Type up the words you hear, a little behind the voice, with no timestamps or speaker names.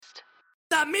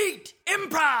The Meat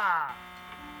Improv!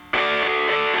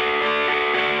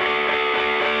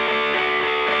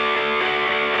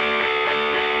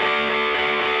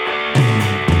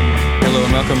 Hello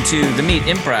and welcome to The Meat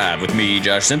Improv with me,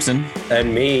 Josh Simpson.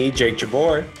 And me, Jake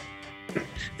Jabor.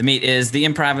 The Meat is the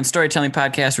improv and storytelling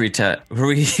podcast where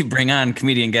we bring on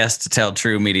comedian guests to tell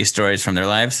true meaty stories from their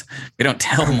lives. We don't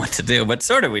tell them what to do, but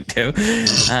sort of we do.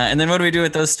 And then what do we do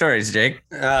with those stories, Jake?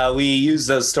 We use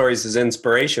those stories as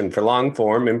inspiration for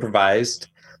long-form, improvised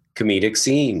comedic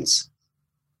scenes.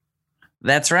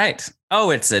 That's right.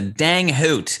 Oh, it's a dang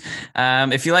hoot.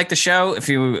 If you like the show, if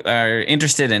you are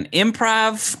interested in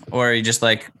improv, or you just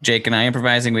like Jake and I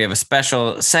improvising, we have a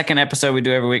special second episode we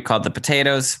do every week called The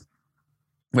Potatoes,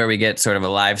 where we get sort of a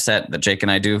live set that Jake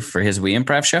and I do for his We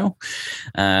Improv show.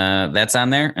 That's on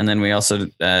there. And then we also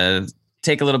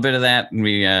take a little bit of that and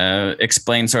we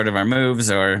explain sort of our moves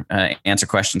or answer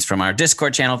questions from our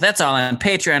Discord channel. That's all on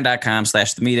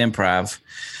patreon.com/themeatimprov.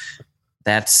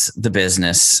 That's the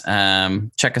business.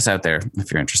 Check us out there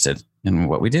if you're interested in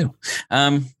what we do.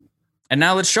 And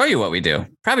now let's show you what we do.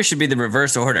 Probably should be the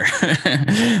reverse order,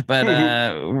 but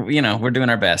we're doing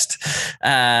our best.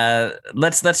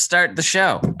 Let's start the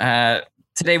show.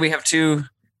 Today we have two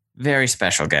very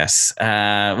special guests.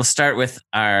 We'll start with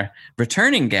our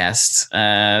returning guest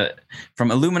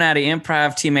from Illuminati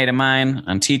Improv, teammate of mine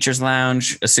on Teacher's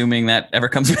Lounge, assuming that ever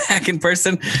comes back in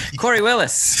person. Cory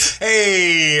Willis.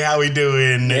 Hey, how we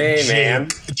doing? Hey, Jake, man.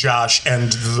 Josh,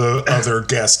 and the other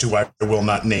guest who I will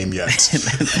not name yet.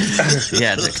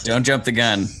 Yeah, Dick, don't jump the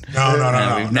gun.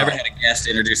 No. We've never had a guest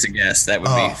introduce a guest. That would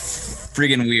be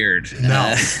friggin' weird.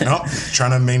 No.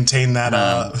 Trying to maintain that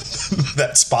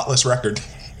that spotless record.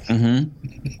 Mm-hmm.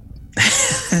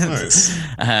 Nice.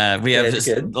 We have Good, just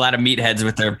good. a lot of meatheads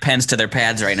with their pens to their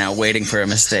pads right now, waiting for a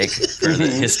mistake for the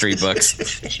history books,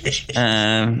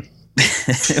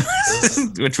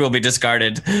 which will be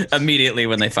discarded immediately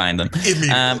when they find them.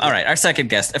 All right, our second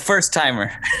guest, a first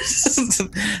timer,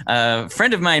 a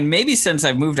friend of mine, maybe since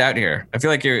I've moved out here. I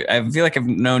feel like I've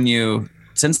known you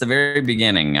since the very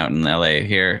beginning out in LA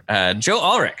here. Joe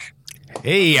Uhlarik.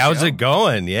 Hey, how's it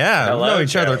going? Yeah, Hello, we've known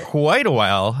each other Joe. quite a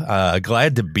while.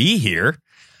 Glad to be here.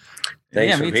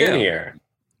 Thanks Yeah, for me being too. here.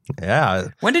 Yeah.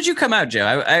 When did you come out, Joe?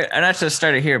 I not to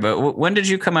start it here, but when did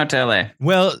you come out to LA?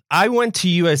 Well, I went to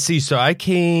USC, so I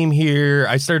came here.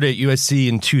 I started at USC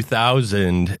in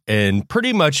 2000 and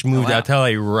pretty much moved out to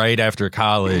LA right after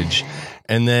college.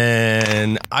 And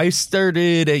then I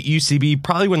started at UCB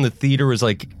probably when the theater was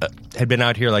had been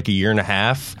out here like a year and a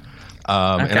half.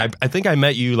 And I think I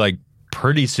met you like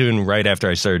pretty soon right after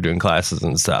I started doing classes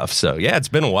and stuff. So yeah, it's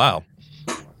been a while.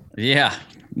 Yeah,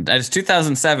 it's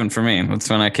 2007 for me. That's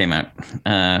when I came out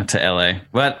to LA.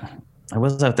 But I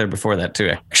was out there before that too,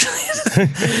 actually.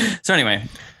 So anyway,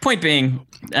 point being,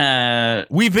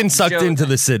 We've been sucked Joe- into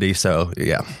the city, so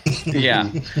yeah. yeah.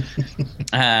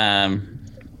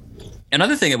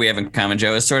 Another thing that we have in common,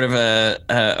 Joe, is sort of a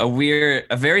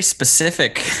very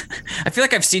specific. I feel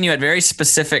like I've seen you at very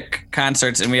specific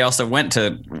concerts, and we also went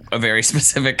to a very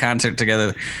specific concert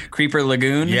together, Creeper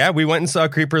Lagoon. Yeah, we went and saw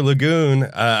Creeper Lagoon.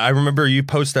 I remember you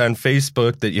posted on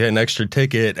Facebook that you had an extra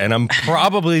ticket, and I'm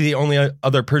probably the only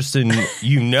other person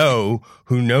you know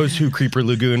who knows who Creeper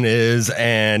Lagoon is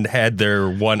and had their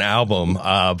one album.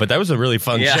 But that was a really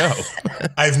fun show.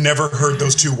 I've never heard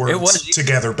those two words was-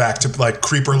 together back to like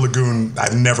Creeper Lagoon.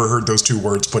 I've never heard those two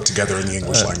words put together in the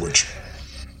English language.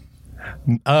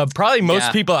 Probably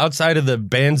most people outside of the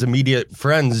band's immediate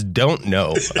friends don't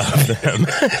know of them.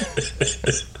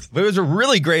 But it was a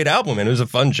really great album, and it was a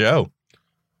fun show.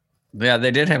 Yeah,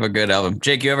 they did have a good album.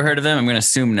 Jake, you ever heard of them? I'm going to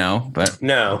assume no, but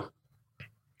No.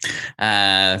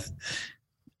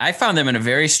 I found them in a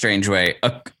very strange way.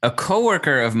 A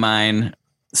coworker of mine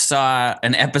saw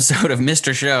an episode of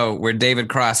Mr. Show where David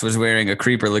Cross was wearing a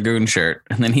Creeper Lagoon shirt,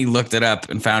 and then he looked it up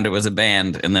and found it was a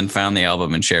band, and then found the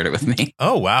album and shared it with me.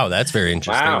 Oh, wow. That's very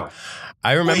interesting. Wow.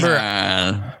 I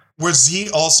remember... Was he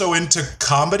also into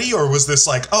comedy, or was this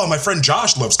like, oh, my friend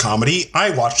Josh loves comedy. I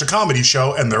watched a comedy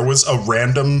show and there was a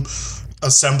random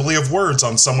assembly of words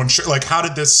on someone's shirt. Like, how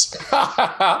did this?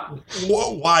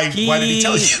 Why did he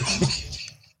tell you?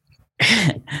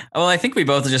 Well, I think we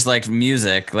both just liked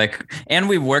music, and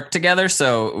we worked together.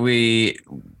 So we,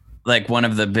 one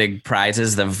of the big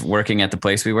prizes of working at the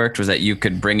place we worked was that you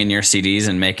could bring in your CDs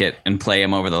and make it and play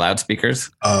them over the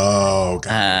loudspeakers. Oh,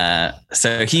 God.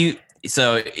 So he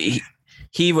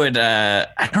would,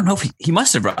 I don't know if he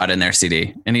must have brought in their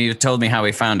CD, and he told me how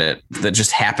he found it. That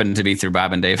just happened to be through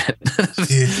Bob and David.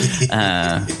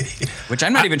 which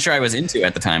I'm not even sure I was into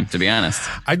at the time, to be honest.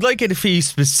 I'd like it if he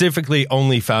specifically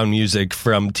only found music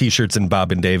from T-shirts and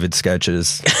Bob and David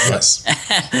sketches. Yes.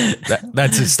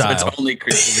 That's his style. So it's only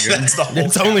Creeper Lagoon. That's the whole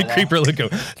It's only catalog. Creeper Lagoon.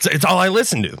 It's all I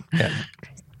listen to. Yeah.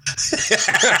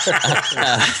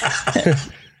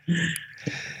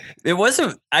 It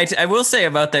wasn't. I will say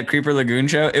about that Creeper Lagoon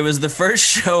show, it was the first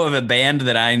show of a band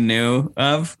that I knew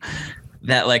of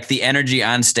that like the energy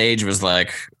on stage was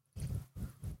like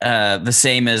the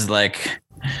same as like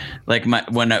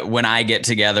when I get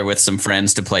together with some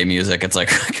friends to play music. It's like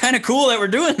kind of cool that we're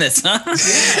doing this, huh?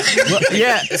 Well,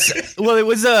 yeah. Well, it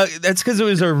was that's because it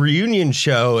was a reunion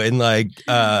show, and like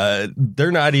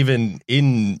they're not even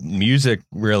in music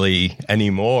really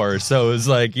anymore. So it was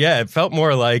like, yeah, it felt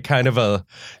more like kind of a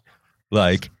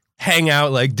like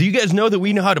hangout. Like, do you guys know that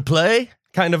we know how to play?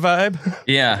 Kind of vibe.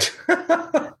 Yeah.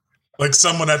 Like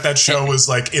someone at that show was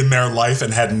like in their life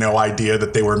and had no idea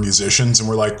that they were musicians, and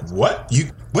we're like, "What?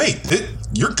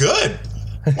 You're good.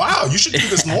 Wow, you should do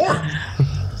this more."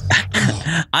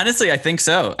 Honestly, I think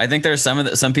so. I think there's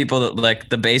some people that like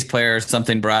the bass player or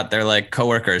something brought their like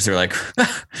coworkers who are like,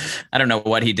 I don't know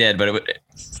what he did, but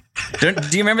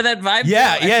do you remember that vibe?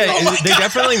 Yeah, Oh they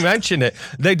definitely mentioned it.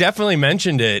 They definitely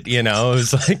mentioned it. You know, it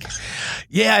was like,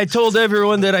 yeah, I told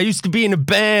everyone that I used to be in a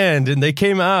band, and they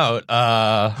came out.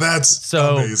 That's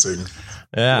So- amazing.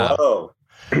 Yeah. Whoa.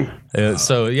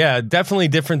 So yeah, definitely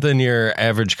different than your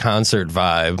average concert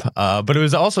vibe. But it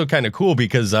was also kind of cool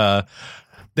because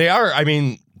they are. I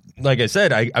mean, like I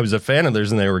said, I was a fan of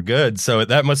theirs, and they were good. So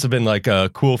that must have been like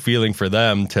a cool feeling for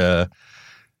them to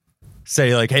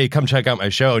say like, hey, come check out my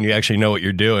show, and you actually know what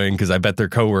you're doing, because I bet their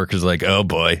coworkers are like, oh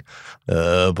boy.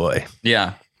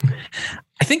 Yeah.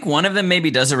 I think one of them maybe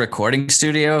does a recording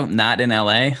studio, not in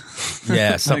LA.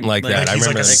 Yeah, something like that. Like he's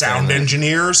like a they sound kinda-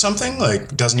 engineer or something.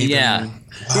 Like doesn't even. Yeah.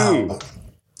 Wow.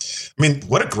 I mean,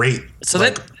 what a great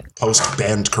post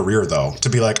band career though, to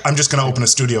be like, I'm just going to open a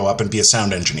studio up and be a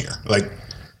sound engineer. Like,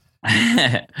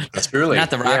 That's truly not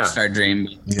the rock star dream.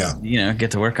 yeah. You know,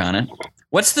 get to work on it.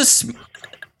 What's this?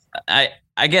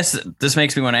 I guess this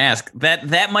makes me want to ask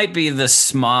that might be the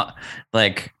small,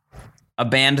 like a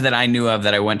band that I knew of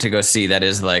that I went to go see that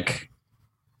is like,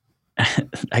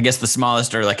 I guess the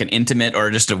smallest or like an intimate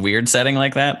or just a weird setting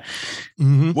like that.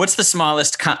 Mhm. What's the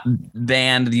smallest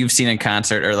band you've seen in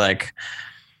concert, or like,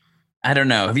 I don't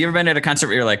know. Have you ever been at a concert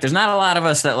where you're like, there's not a lot of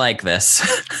us that like this,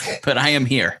 but I am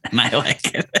here and I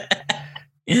like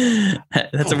it?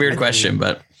 That's a weird question,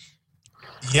 but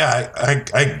Yeah,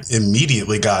 I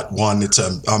immediately got one. It's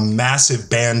a massive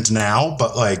band now,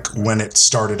 but like when it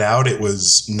started out, it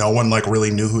was no one like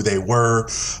really knew who they were.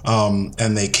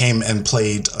 And they came and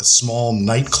played a small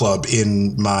nightclub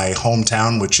in my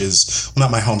hometown, which is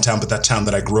not my hometown, but that town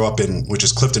that I grew up in, which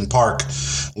is Clifton Park.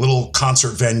 Little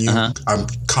concert venue,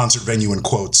 concert venue in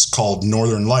quotes, called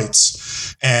Northern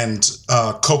Lights. And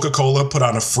Coca-Cola put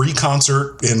on a free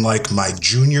concert in like my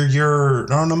junior year, I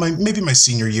don't know, maybe my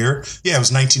senior year. Yeah, it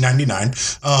was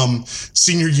 1999,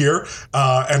 senior year.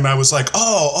 And I was like,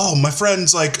 oh, my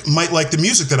friends like might like the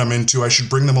music that I'm into. I should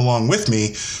bring them along with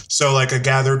me. So like I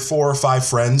gathered 4 or 5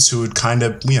 friends who would kind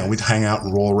of, we'd hang out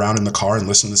and roll around in the car and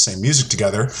listen to the same music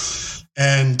together.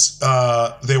 And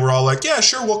they were all like, yeah,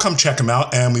 sure, we'll come check them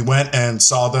out. And we went and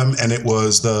saw them, and it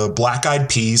was the Black Eyed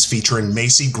Peas featuring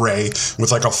Macy Gray with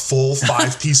like a full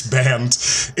 5-piece band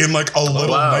in like a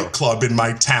little nightclub in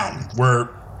my town where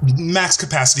max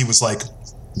capacity was like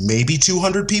maybe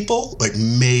 200 people, like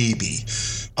maybe.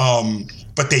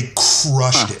 But they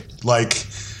crushed it. Like,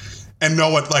 and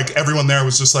no one, like everyone there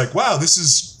was just like, wow, this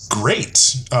is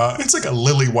great. It's like a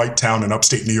lily white town in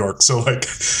upstate New York. So like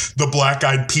the Black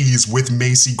Eyed Peas with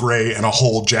Macy Gray and a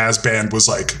whole jazz band was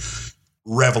like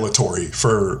revelatory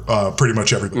for pretty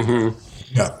much everybody. Mm-hmm.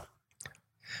 Yeah.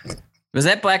 Was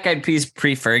that Black Eyed Peas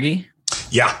pre-Fergie?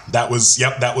 Yeah, that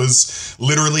was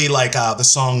literally like the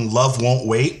song Love Won't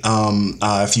Wait.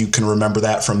 If you can remember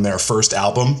that from their first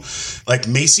album, like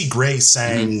Macy Gray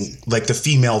sang like the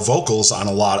female vocals on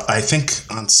I think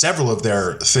on several of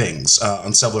their things,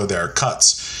 on several of their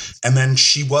cuts. And then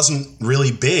she wasn't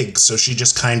really big, so she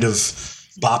just kind of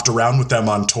bopped around with them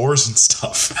on tours and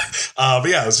stuff. But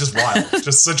yeah, it was just wild.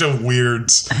 Just such a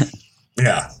weird...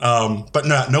 Yeah, but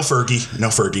no Fergie.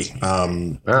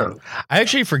 I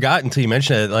actually forgot until you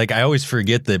mentioned it. Like, I always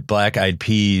forget that Black Eyed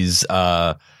Peas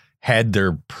had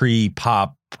their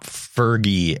pre-pop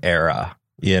Fergie era,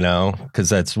 because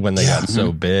that's when they got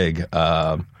so big. It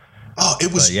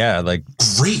was like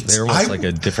great. They were almost like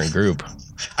a different group.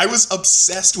 I was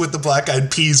obsessed with the Black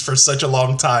Eyed Peas for such a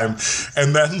long time,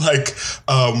 and then like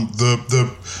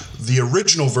the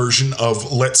original version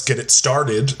of "Let's Get It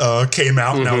Started" came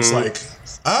out, and I was like,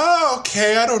 oh,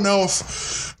 okay, I don't know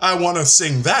if I want to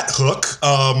sing that hook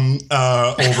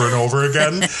over and over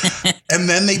again. And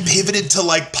then they pivoted to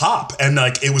like pop, and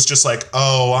like it was just like,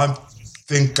 oh, I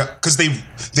think because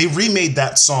they remade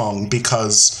that song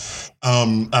because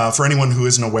for anyone who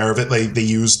isn't aware of it, they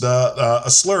used a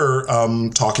slur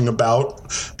talking about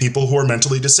people who are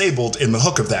mentally disabled in the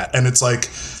hook of that, and it's like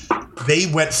they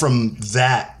went from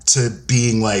that to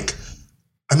being like,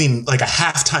 I mean, like a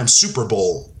halftime Super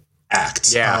Bowl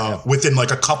act within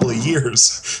like a couple of years.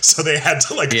 So they had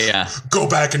to like go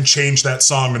back and change that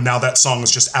song, and now that song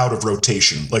is just out of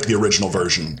rotation, like the original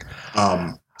version.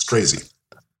 It's crazy.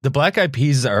 The Black Eyed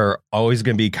Peas are always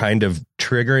going to be kind of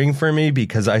triggering for me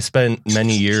because I spent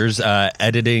many years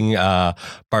editing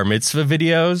bar mitzvah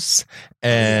videos.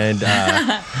 And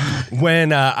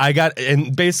when I got,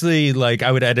 and basically like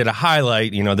I would edit a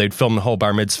highlight, you know, they'd film the whole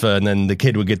bar mitzvah and then the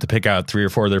kid would get to pick out 3 or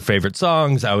 4 of their favorite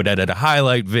songs. I would edit a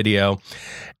highlight video.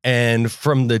 And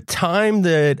from the time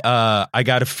that I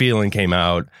Got a Feeling came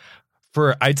out,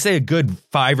 for I'd say a good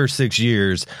 5 or 6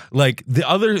 years, like the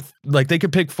other, like they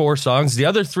could pick 4 songs. The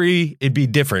other 3, it'd be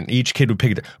different. Each kid would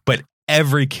pick it, but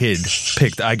every kid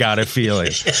picked I Got a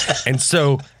Feeling. And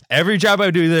so every job I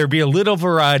would do, there'd be a little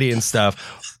variety and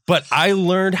stuff. But I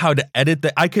learned how to edit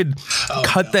that. I could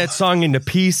cut that song into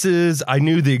pieces. I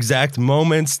knew the exact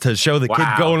moments to show the kid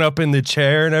going up in the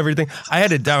chair and everything. I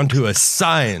had it down to a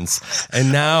science.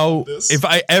 And now if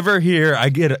I ever hear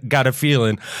Got a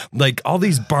Feeling, like all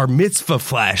these bar mitzvah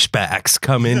flashbacks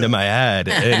come into my head,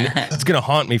 and it's going to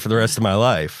haunt me for the rest of my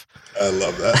life. I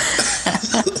love that.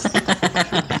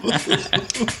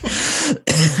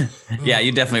 Yeah,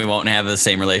 you definitely won't have the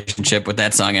same relationship with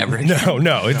that song ever.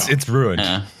 No, it's ruined.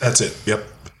 That's it. Yep.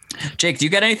 Jake, do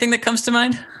you got anything that comes to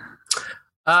mind?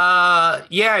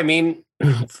 Yeah, I mean,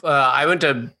 I went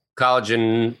to college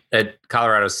at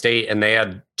Colorado State, and they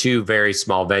had 2 very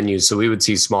small venues, so we would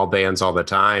see small bands all the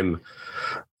time.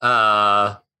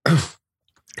 I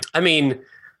mean,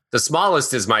 the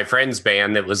smallest is my friend's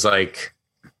band that was like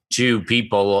 2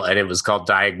 people, and it was called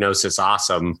Diagnosis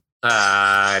Awesome.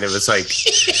 And it was like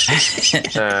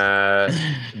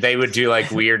they would do like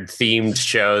weird themed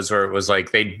shows where it was like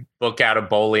they'd book out a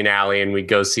bowling alley and we'd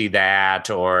go see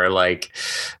that, or like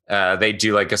they'd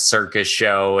do like a circus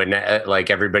show, and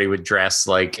like everybody would dress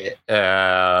like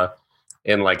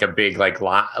in like a big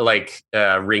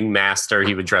ringmaster.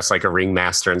 He would dress like a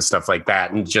ringmaster and stuff like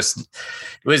that, and just it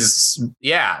was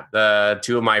the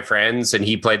 2 of my friends, and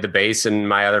he played the bass and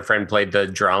my other friend played the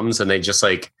drums, and they just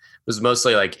like was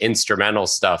mostly like instrumental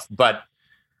stuff. But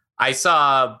I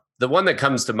saw the one that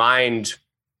comes to mind.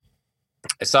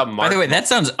 I saw Mark. By the way, that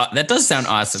does sound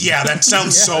awesome. Yeah, that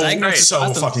sounds so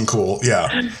awesome. Fucking cool.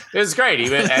 Yeah, it was great.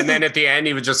 And then at the end,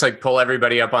 he would just like pull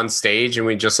everybody up on stage, and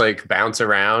we just like bounce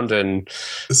around, and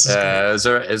it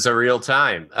was a real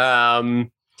time.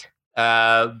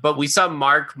 But we saw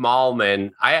Mark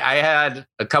Mallman. I had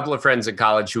a couple of friends in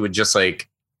college who would just like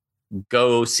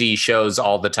go see shows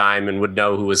all the time and would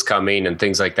know who was coming and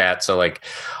things like that. So like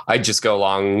I'd just go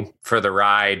along for the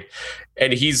ride.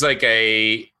 And he's like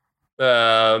a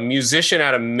musician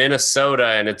out of Minnesota,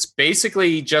 and it's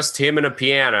basically just him and a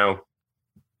piano.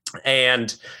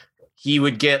 And he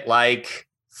would get like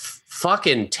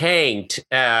fucking tanked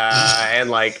and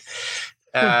like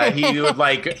he would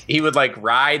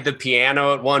ride the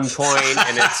piano at one point,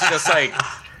 and it's just like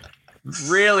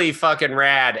really fucking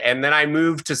rad. And then I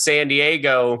moved to San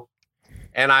Diego,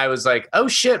 and I was like, oh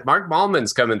shit, Mark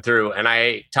Mallman's coming through. And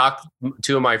I talked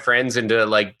 2 of my friends into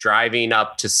like driving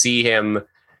up to see him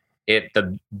at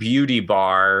the Beauty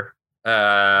Bar,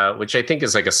 which I think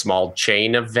is like a small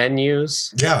chain of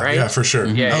venues. Yeah, right? Yeah, for sure.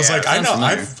 Yeah, I was like, I know,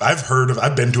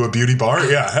 I've been to a beauty bar.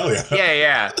 Yeah, hell yeah.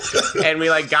 Yeah. And we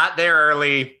like got there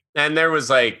early, and there was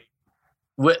like,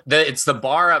 it's the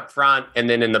bar up front, and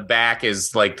then in the back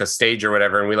is like the stage or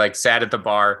whatever. And we like sat at the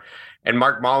bar, and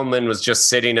Mark Mallman was just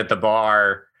sitting at the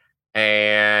bar,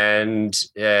 and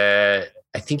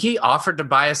I think he offered to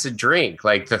buy us a drink.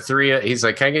 Like the 3, he's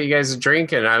like, can I get you guys a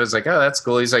drink? And I was like, oh, that's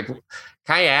cool. He's like,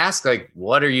 can I ask, like,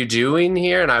 what are you doing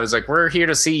here? And I was like, we're here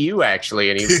to see you, actually.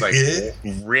 And he was like,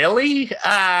 really?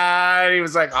 And he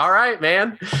was like, all right,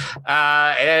 man.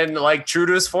 And like true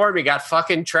to his form, he got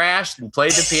fucking trashed and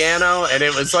played the piano. And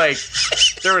it was like,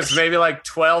 there was maybe like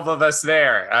 12 of us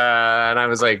there. And I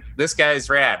was like, this guy's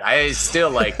rad. I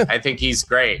still like, I think he's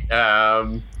great.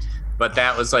 But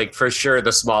that was like for sure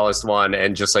the smallest one,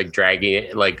 and just like dragging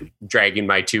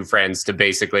my 2 friends to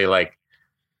basically like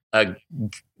a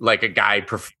guy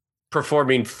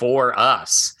performing for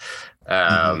us.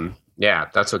 Yeah,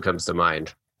 that's what comes to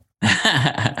mind.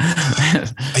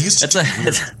 I used to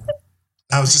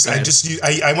I was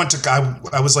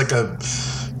like a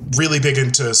really big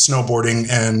into snowboarding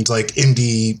and like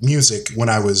indie music when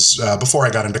I was before I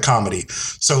got into comedy.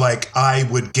 So like I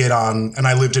would get on, and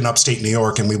I lived in upstate New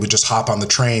York, and we would just hop on the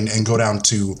train and go down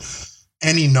to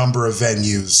any number of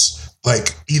venues,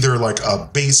 like either like a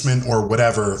basement or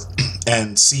whatever,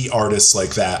 and see artists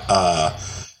like that. I'd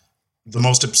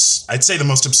say the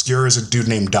most obscure is a dude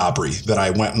named Dabri that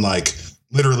I went and like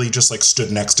literally just like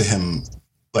stood next to him.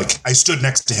 Like I stood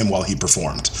next to him while he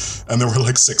performed, and there were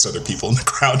like 6 other people in the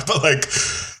crowd. But like,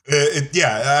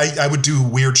 I would do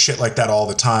weird shit like that all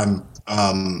the time,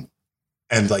 and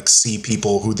like see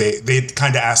people who they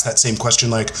kind of ask that same question,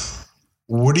 like,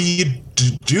 "What are you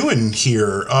doing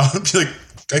here?" Be like,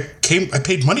 I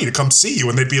paid money to come see you,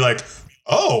 and they'd be like,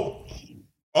 "Oh,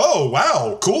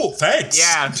 wow, cool, thanks."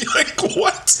 Yeah. I'd be like,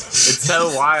 what? It's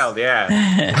so wild. Yeah.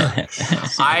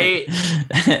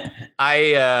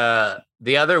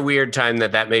 The other weird time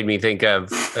that made me think of,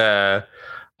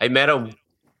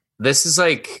 this is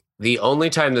like the only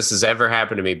time this has ever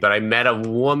happened to me, but I met a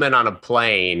woman on a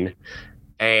plane,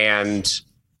 and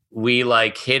we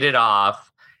like hit it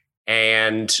off,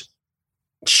 and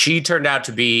she turned out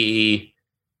to be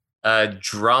a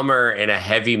drummer in a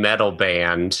heavy metal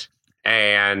band.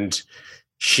 And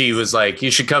she was like,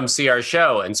 "You should come see our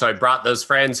show." And so I brought those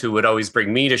friends who would always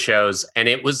bring me to shows. And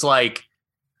it was like,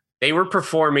 they were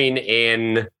performing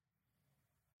in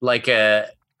like an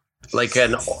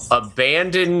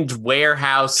abandoned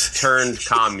warehouse turned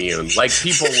commune. Like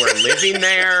people were living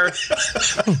there.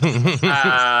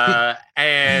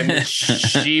 And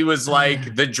she was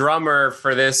like the drummer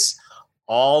for this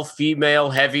all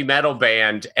female heavy metal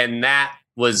band. And that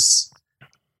was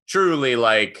truly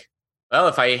like, well,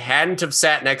 if I hadn't have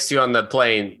sat next to you on the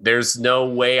plane, there's no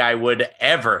way I would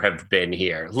ever have been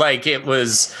here. Like it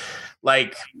was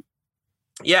like,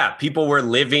 yeah, people were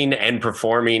living and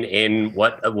performing in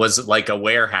what was like a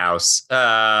warehouse. And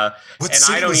I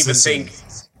don't even think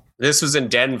this was in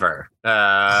Denver.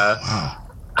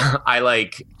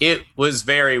 It was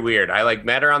very weird. I like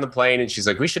met her on the plane, and she's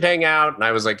like, "We should hang out." And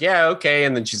I was like, "Yeah, okay."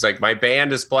 And then she's like, "My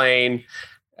band is playing."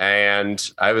 And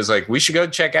I was like, "We should go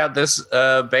check out this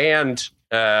band."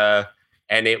 And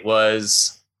it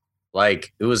was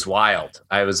like, it was wild.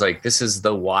 I was like, this is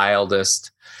the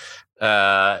wildest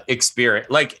experience.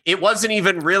 Like, it wasn't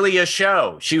even really a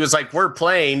show. She was like, "We're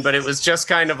playing," but it was just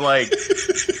kind of like,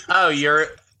 "Oh, you're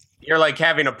like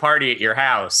having a party at your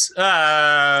house."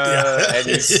 And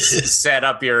you set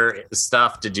up your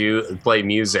stuff to play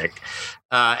music.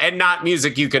 And not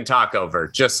music you can talk over,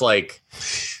 just like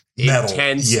metal.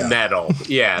 Intense metal.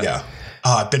 Yeah.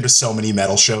 I've been to so many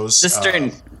metal shows.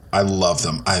 I love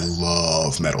them. I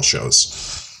love metal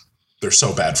shows. They're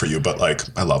so bad for you, but like,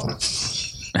 I love them.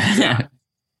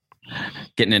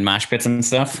 Getting in mosh pits and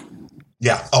stuff.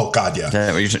 Yeah. Oh God. Yeah. Is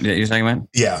that what you're talking about?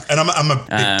 Yeah. And I'm a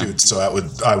big dude, so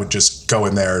I would just go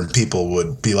in there, and people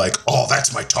would be like, "Oh,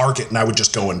 that's my target," and I would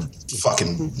just go and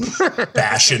fucking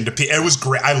bash into people. It was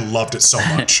great. I loved it so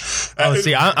much.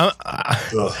 See,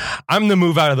 I'm the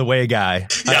move out of the way guy.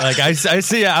 Yeah. I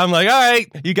see it. I'm like, all right,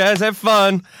 you guys have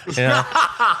fun. Yeah.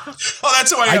 Well,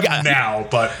 that's who I am now.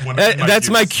 But that's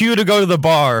my cue to go to the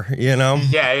bar. You know.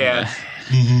 Yeah.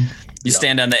 Mm-hmm. You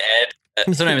stand on the edge.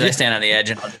 Sometimes I stand on the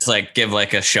edge and I'll just like give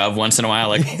like a shove once in a while,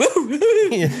 like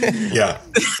yeah.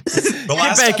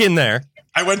 Get back in there.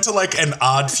 I went to like an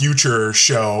Odd Future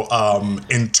show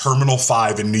in Terminal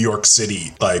 5 in New York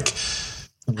City, like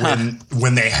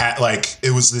when they had like,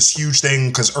 it was this huge thing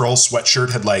because Earl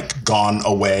Sweatshirt had like gone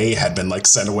away, had been like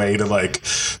sent away to like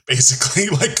basically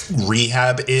like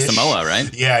rehab-ish. Samoa, right?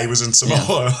 Yeah, he was in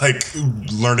Samoa, like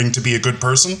learning to be a good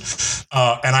person.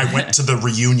 And I went to the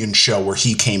reunion show where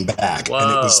he came back. Whoa.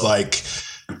 And it was like,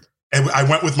 and I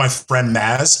went with my friend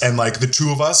Maz, and like the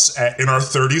two of us in our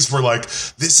 30s were like,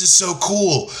 "This is so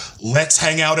cool. Let's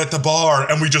hang out at the bar."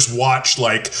 And we just watched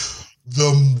like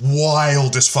the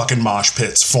wildest fucking mosh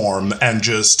pits form, and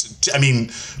just, I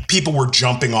mean, people were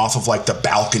jumping off of like the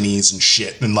balconies and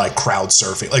shit, and like crowd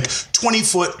surfing, like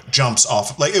 20-foot jumps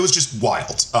off. Like, it was just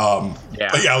wild. But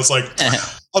yeah, I was like,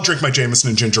 "I'll drink my Jameson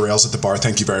and ginger ales at the bar.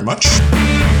 Thank you very much."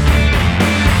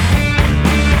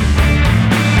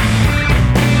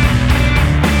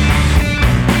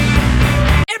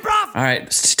 All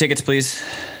right, tickets, please.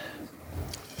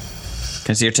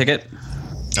 Can I see your ticket?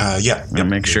 Yeah. Yep.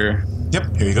 Make sure.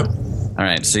 Yep. Here you go. All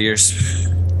right. So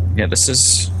this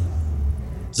is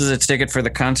a ticket for the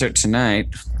concert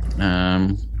tonight.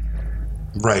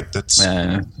 Right. That's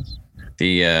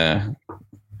the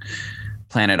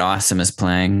Planet Awesome is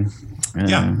playing.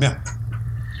 Yeah.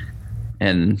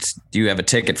 And you have a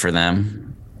ticket for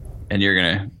them, and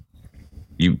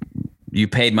you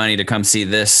paid money to come see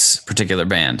this particular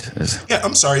band. Yeah,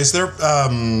 I'm sorry. Is there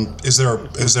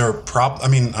a problem? I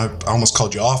mean, I almost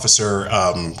called you officer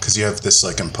because you have this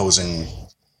like imposing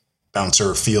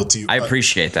bouncer feel to you. I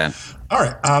appreciate that. All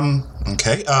right.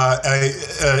 Okay.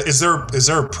 Is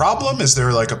there a problem? Is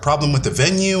there like a problem with the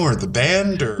venue or the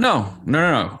band or? No.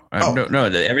 No.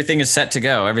 Everything is set to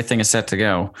go.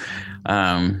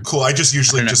 Cool. I just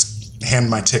usually just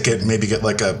hand my ticket and maybe get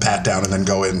like a pat down and then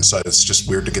go in. So it's just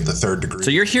weird to get the third degree.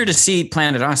 So you're here to see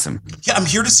Planet Awesome. Yeah, I'm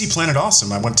here to see Planet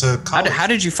Awesome. I went to college. How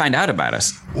did you find out about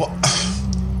us? Well,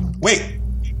 wait.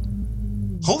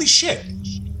 Holy shit.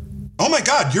 Oh my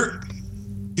God, you're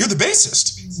the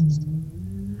bassist.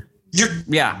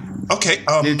 Yeah. Okay.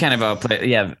 You kind of play.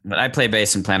 Yeah, I play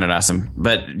bass in Planet Awesome.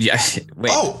 But yeah,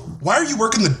 wait. Oh, why are you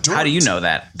working the door? How do you know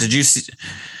that? Did you see?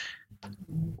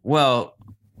 Well,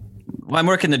 I'm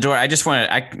working the door.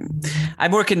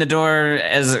 I'm working the door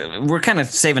as we're kind of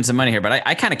saving some money here, but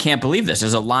I kind of can't believe this.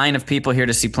 There's a line of people here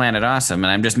to see Planet Awesome,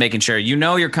 and I'm just making sure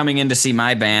you're coming in to see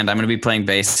my band. I'm going to be playing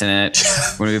bass in it.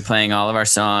 We're going to be playing all of our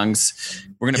songs.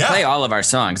 We're going to play all of our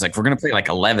songs. Like we're going to play like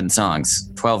 11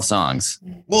 songs, 12 songs.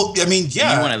 Well, I mean,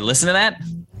 yeah. You want to listen to that?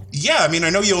 Yeah, I mean, I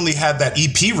know you only had that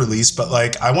EP release, but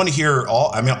like, I want to hear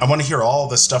all. I mean, I want to hear all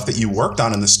the stuff that you worked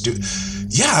on in the studio.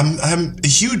 Yeah, I'm a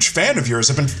huge fan of yours.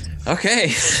 I've been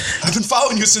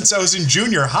following you since I was in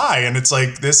junior high, and it's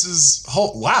like this is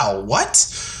wow. What?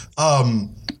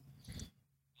 Well,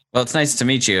 it's nice to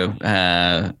meet you.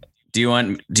 Do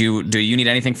you need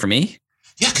anything from me?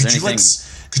 Yeah, could you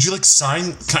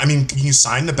sign? Can you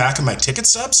sign the back of my ticket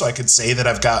stub so I could say that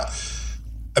I've got?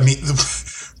 I mean.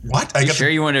 What? Are you sure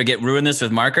you want to ruin this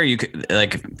with marker? You could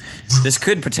this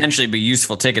could potentially be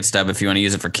useful ticket stub if you want to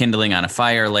use it for kindling on a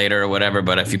fire later or whatever.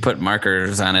 But if you put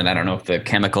markers on it, I don't know if the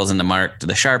chemicals in the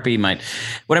Sharpie might.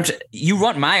 You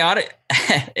want my audit?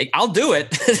 I'll do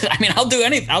it. I mean, I'll do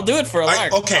anything. I'll do it for a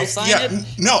lark. Okay. Yeah. It.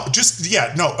 No.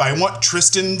 I want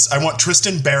Tristan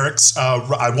Barrick's.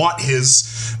 I want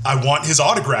his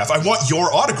autograph. I want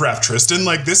your autograph, Tristan.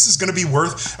 Like this is going to be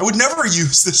worth. I would never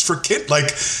use this for kid.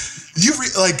 Like. You've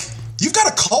got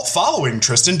a cult following,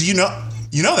 Tristan. Do you know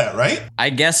that, right? I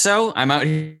guess so. I'm out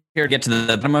here to get to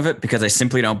the bottom of it because I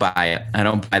simply don't buy it. I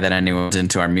don't buy that anyone's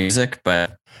into our music,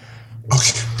 but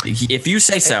okay. If you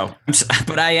say so,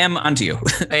 but I am onto you.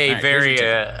 A very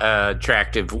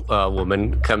attractive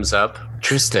woman comes up.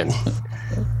 Tristan,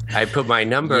 I put my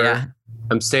number. Yeah.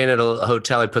 I'm staying at a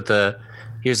hotel.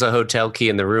 Here's a hotel key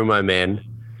in the room I'm in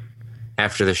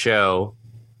after the show.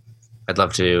 I'd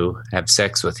love to have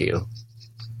sex with you.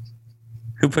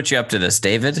 Who put you up to this,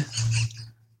 David?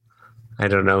 I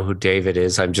don't know who David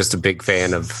is. I'm just a big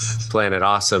fan of Planet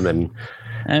Awesome and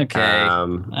okay.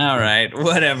 All right,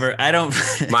 whatever. I don't.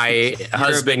 My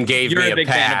husband gave me a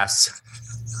pass.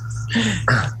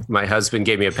 My husband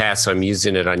gave me a pass, so I'm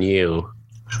using it on you.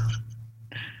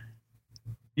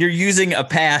 You're using a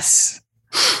pass.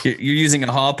 You're using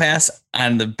a hall pass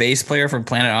on the bass player from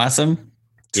Planet Awesome,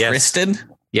 Tristan.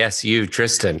 Yes, you,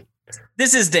 Tristan.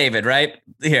 This is David, right?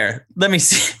 Here, let me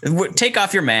see. Take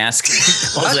off your mask.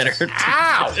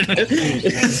 Ow!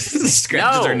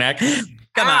 Scratches her neck.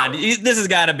 Come on. This has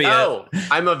got to be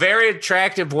I'm a very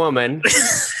attractive woman.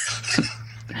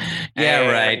 Yeah,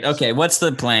 right. Okay, what's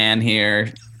the plan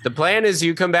here? The plan is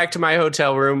you come back to my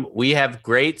hotel room. We have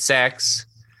great sex.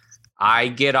 I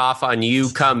get off on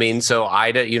you coming, so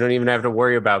you don't even have to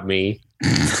worry about me.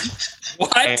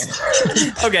 What?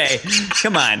 Okay,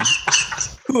 come on.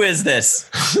 Who is this?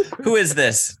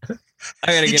 I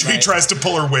gotta he tries to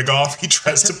pull her wig off.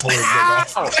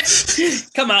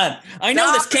 Come on. I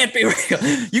know this can't be real.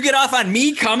 You get off on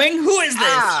me coming? Who is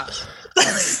this?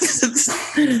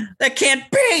 That can't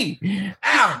be.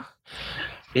 Ow.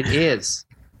 It is.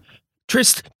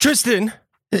 Tristan.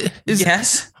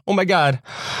 Yes? Oh my God.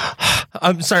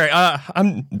 I'm sorry.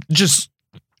 I'm just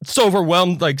so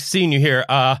overwhelmed, like seeing you here.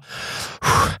 I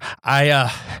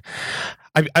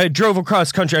drove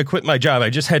across country. I quit my job.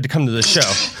 I just had to come to the show.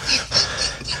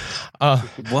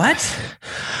 What?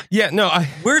 Yeah, no.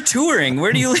 We're touring.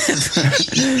 Where do you live?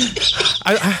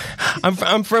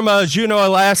 I'm from Juneau,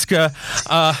 Alaska.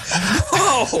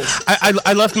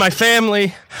 I left my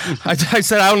family. I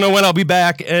said I don't know when I'll be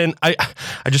back, and I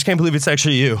just can't believe it's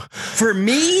actually you. For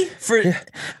me?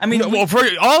 I mean, no, for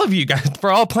all of you guys,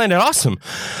 for all Planet Awesome.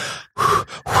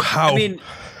 Wow. I mean,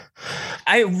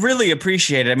 I really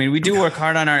appreciate it. I mean, we do work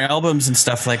hard on our albums and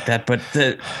stuff like that, but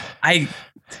I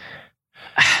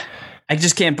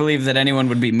just can't believe that anyone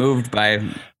would be moved by,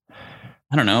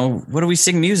 I don't know, what do we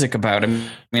sing music about? I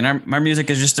mean, our music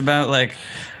is just about like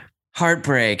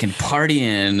heartbreak and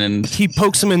partying, and he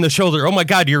pokes him in the shoulder. Oh my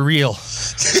God, you're real.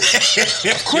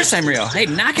 Of course I'm real. Hey,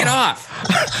 knock it off.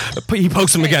 He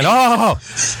pokes him again.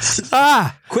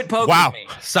 Quit poking me.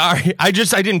 Sorry. I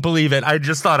didn't believe it. I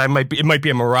just thought it might be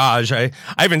a mirage. I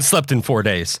haven't slept in 4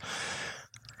 days.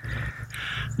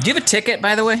 Do you have a ticket,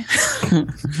 by the way?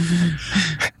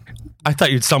 I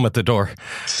thought you'd sell him at the door.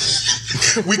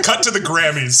 We cut to the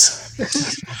Grammys.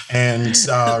 And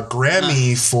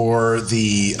Grammy for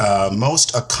the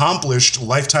most accomplished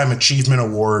Lifetime Achievement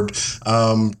Award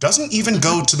doesn't even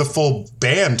go to the full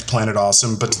band Planet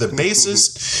Awesome, but to the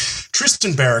bassist,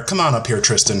 Tristan Barrett. Come on up here,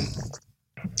 Tristan.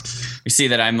 You see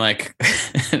that I'm like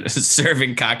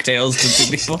serving cocktails to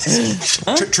people.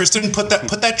 Huh? Tristan, put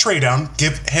that tray down.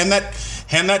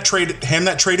 Hand that tray to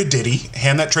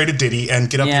Diddy, and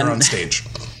get up here on stage.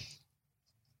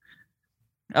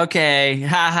 Okay,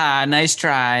 haha, nice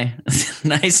try.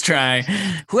 Nice try.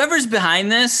 Whoever's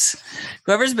behind this,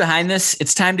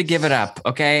 it's time to give it up,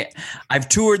 okay? I've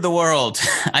toured the world.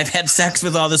 I've had sex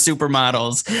with all the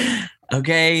supermodels.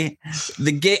 Okay?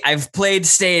 I've played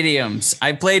stadiums.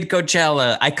 I played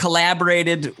Coachella. I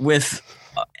collaborated with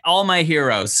all my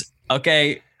heroes,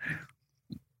 okay?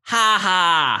 Ha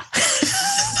ha.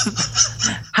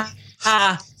 Ha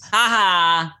ha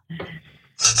ha.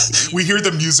 We hear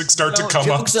the music start to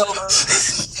come up.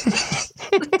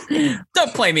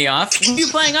 Don't play me off. What are you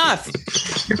playing off?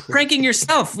 You're pranking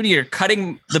yourself. What are you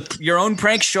cutting your own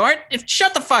prank short?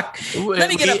 Shut the fuck. Let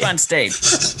me get up on stage.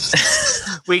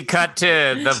 We cut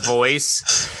to The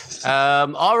Voice.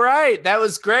 All right. That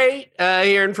was great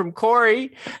hearing from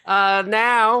Cory.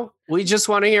 Now we just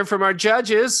want to hear from our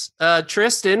judges.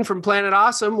 Tristan from Planet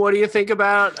Awesome. What do you think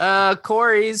about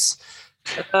Cory's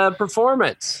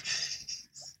performance?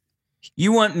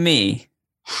 You want me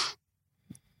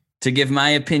to give my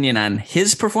opinion on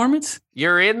his performance?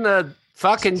 You're in the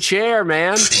fucking chair,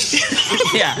 man.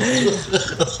 Yeah.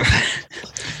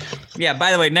 Yeah,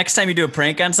 by the way, next time you do a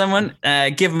prank on someone,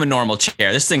 give them a normal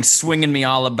chair. This thing's swinging me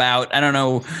all about. I don't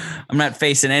know. I'm not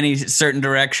facing any certain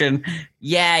direction.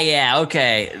 Yeah,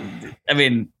 okay. I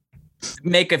mean,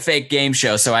 make a fake game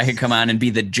show so I can come on and be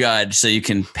the judge so you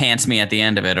can pants me at the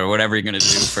end of it or whatever you're going to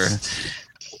do for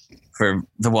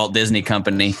the Walt Disney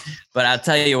Company. But I'll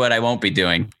tell you what I won't be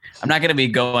doing. I'm not going to be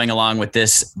going along with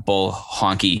this bull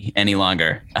honky any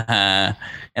longer. And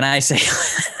I say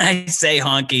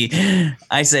honky.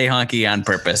 I say honky on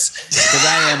purpose because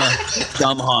I am a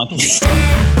dumb honky.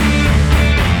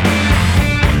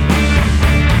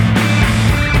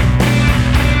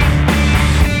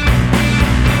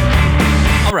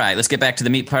 All right, let's get back to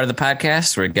the meat part of the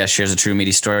podcast where a guest shares a true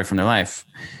meaty story from their life.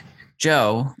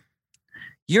 Joe,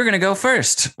 you're going to go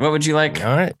first. What would you like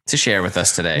to share with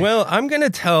us today? Well, I'm going to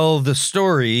tell the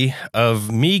story of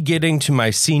me getting to my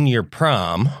senior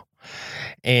prom.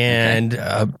 And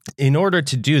in order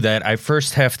to do that, I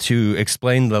first have to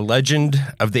explain the legend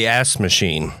of the ass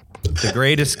machine, the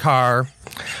greatest car.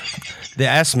 The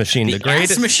ass machine. The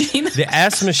greatest ass machine? The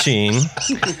ass machine.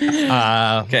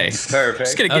 Okay. Perfect.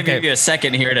 Just going to give you a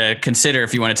second here to consider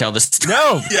if you want to tell this story.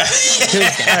 No.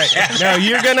 Right. No,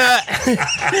 you're going to...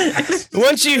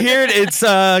 Once you hear it, it's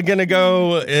going to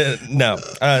go... no.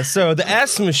 So the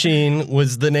ass machine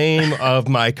was the name of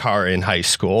my car in high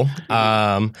school.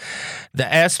 The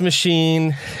ass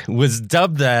machine was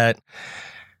dubbed that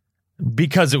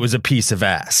because it was a piece of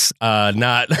ass,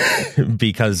 not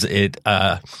because it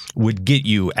would get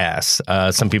you ass.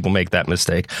 Some people make that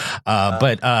mistake,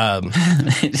 but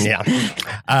yeah,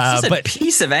 but a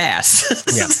piece of ass.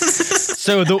 Yeah.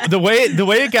 So the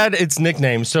way it got its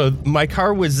nickname. So my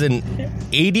car was an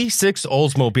 '86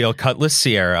 Oldsmobile Cutlass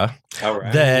Sierra. All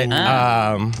right.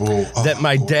 That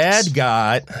my dad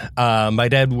got. My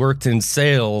dad worked in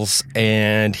sales,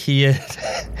 and I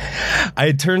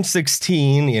had turned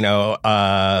 16.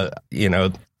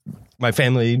 My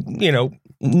family,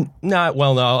 not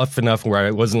well off enough where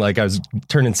it wasn't like I was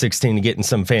turning 16 and getting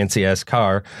some fancy ass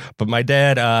car. But my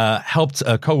dad helped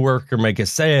a coworker make a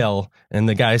sale, and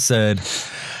the guy said,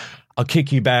 "I'll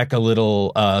kick you back a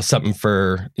little something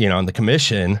for on the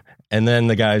commission." And then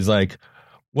the guy's like,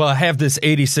 "Well, I have this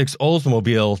 '86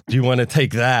 Oldsmobile. Do you want to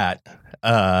take that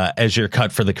as your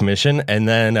cut for the commission?" And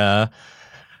then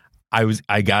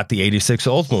I got the '86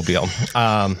 Oldsmobile.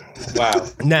 Wow.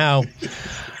 Now,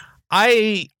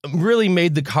 I really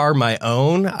made the car my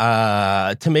own.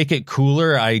 To make it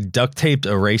cooler, I duct taped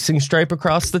a racing stripe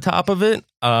across the top of it.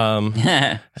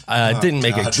 Didn't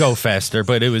make it go faster,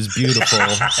 but it was beautiful.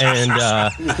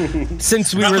 And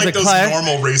since we Not were like the those class,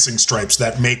 normal racing stripes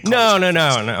that make no.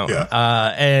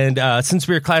 Yeah. And since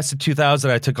we were class of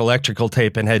 2000, I took electrical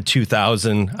tape and had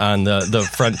 2000 on the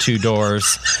front two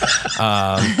doors.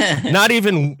 Not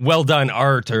even well done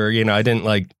art, or I didn't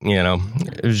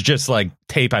it was just like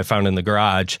tape I found in the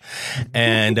garage.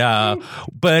 And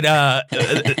but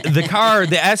the car,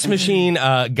 the S Machine,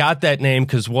 got that name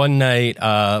because one night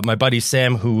my buddy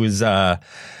Sam, who was on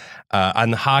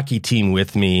the hockey team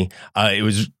with me, I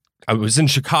was in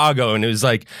Chicago, and it was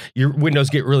like your windows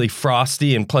get really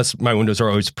frosty, and plus my windows are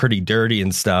always pretty dirty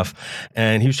and stuff.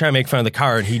 And he was trying to make fun of the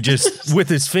car, and he just with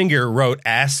his finger wrote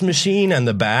 "ass machine" on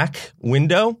the back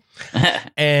window.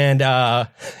 And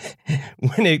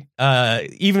when it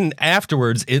even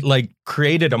afterwards, it like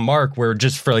created a mark where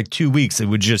just for like 2 weeks it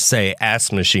would just say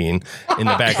 "ass machine" in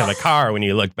the back of the car when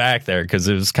you look back there, because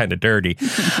it was kind of dirty.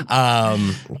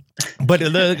 But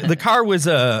the car was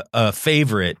a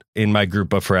favorite in my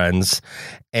group of friends.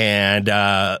 And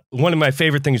one of my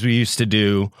favorite things we used to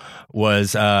do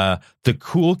was the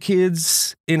cool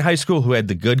kids in high school who had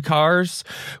the good cars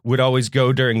would always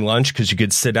go during lunch because you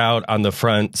could sit out on the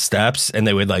front steps, and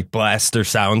they would like blast their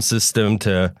sound system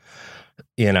to,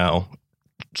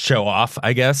 show off,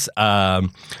 I guess.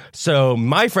 So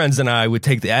my friends and I would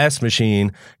take the ass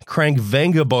machine, crank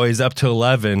Venga Boys up to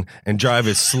 11, and drive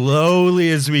as slowly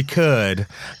as we could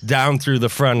down through the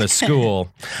front of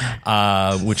school,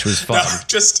 which was fun. Now,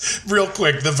 just real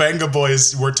quick, the Venga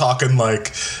Boys, we're talking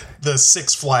like the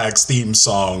Six Flags theme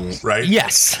song, right?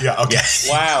 Yes. Yeah, okay. Yes.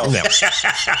 Wow. No.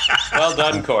 Well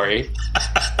done, Cory.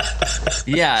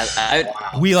 Yeah.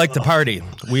 We like to party.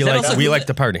 We like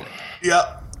to party.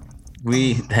 Yeah.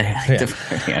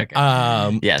 Okay.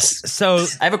 Yes. So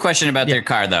I have a question about their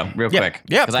car, though, real quick.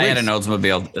 Yeah, because I had an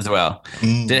Oldsmobile as well.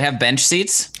 Did it have bench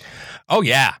seats? Oh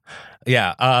yeah.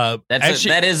 Yeah.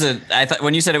 That is I thought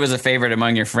when you said it was a favorite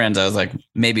among your friends, I was like,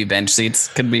 maybe bench seats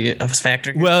could be a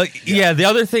factor. Well, yeah. The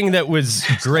other thing that was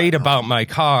great about my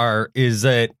car is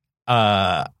that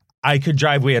I could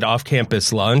drive. We had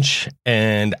off-campus lunch,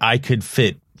 and I could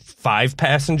fit 5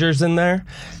 passengers in there,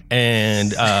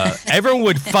 and everyone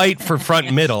would fight for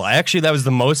front middle. Actually, that was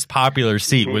the most popular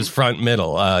seat, was front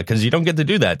middle, because you don't get to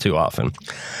do that too often.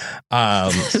 Oh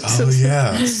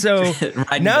yeah. So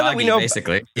now that we know,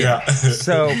 basically, Yeah.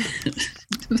 so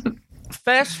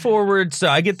fast forward. So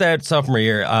I get that sophomore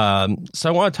year. So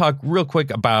I want to talk real quick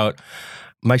about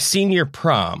my senior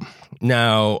prom.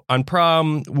 Now, on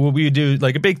prom, what we would do,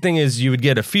 like a big thing is you would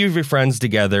get a few of your friends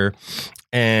together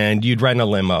and you'd rent a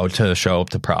limo to show up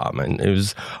to prom. And it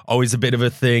was always a bit of a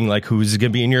thing, like who's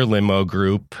going to be in your limo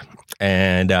group.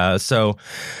 And so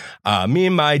me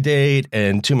and my date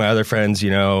and 2 of my other friends,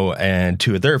 and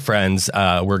 2 of their friends,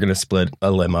 we're going to split a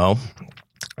limo.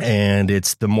 And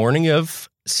it's the morning of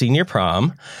senior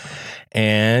prom.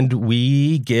 And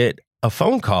we get a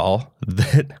phone call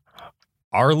that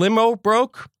our limo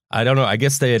broke. I don't know. I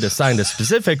guess they had assigned a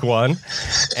specific one,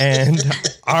 and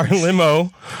our limo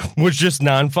was just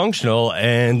non-functional.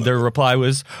 And their reply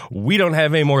was, "We don't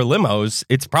have any more limos.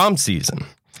 It's prom season."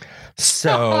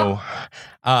 So,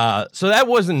 so that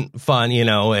wasn't fun,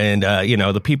 and,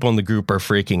 the people in the group are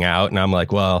freaking out. And I'm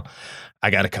like, well, I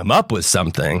got to come up with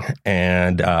something.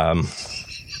 And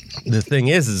the thing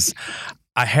is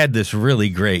I had this really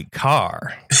great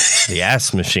car, the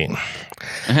ass machine.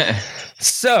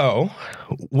 So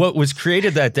what was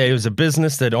created that day was a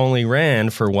business that only ran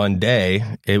for one day.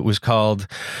 It was called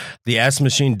the Ass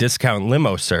Machine Discount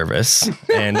Limo Service.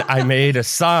 And I made a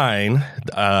sign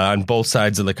on both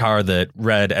sides of the car that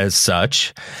read as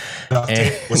such. Duct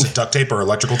tape. Was it duct tape or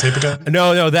electrical tape again?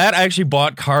 No, that I actually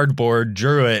bought cardboard,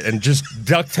 drew it, and just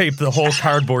duct taped the whole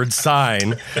cardboard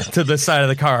sign to the side of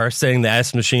the car saying the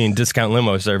Ass Machine Discount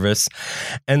Limo Service.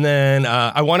 And then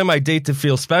I wanted my date to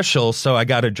feel special, so I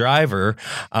got a driver.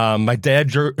 My dad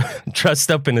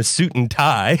dressed up in a suit and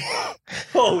tie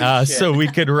so we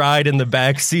could ride in the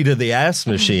back seat of the ass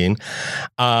machine.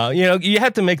 You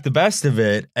had to make the best of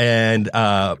it. And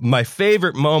my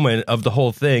favorite moment of the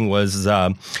whole thing was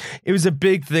it was a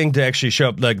big thing to actually show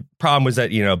up. Like, prom was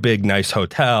at, a big, nice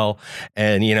hotel.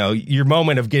 And, your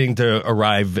moment of getting to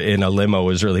arrive in a limo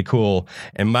was really cool.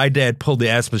 And my dad pulled the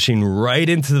ass machine right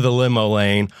into the limo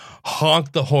lane,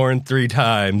 honked the horn 3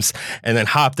 times, and then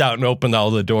hopped out and opened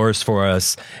all the doors for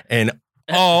us. And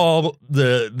all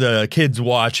the kids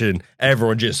watching,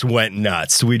 everyone just went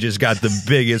nuts. We just got the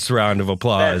biggest round of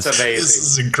applause. That's amazing. This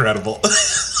is incredible.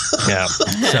 Yeah.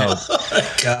 So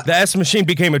the ass machine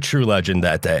became a true legend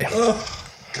that day. Oh,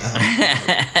 God.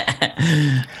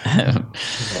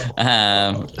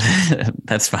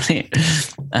 That's funny.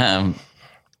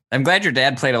 I'm glad your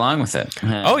dad played along with it.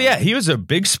 Oh yeah, he was a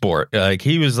big sport.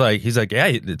 He's like, yeah,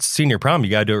 it's senior prom.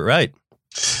 You got to do it right.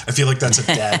 I feel like that's a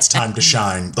dad's time to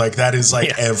shine. Like that is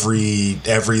like every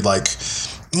like,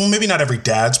 well, maybe not every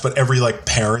dad's, but every like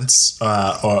parents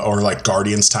or like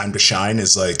guardian's time to shine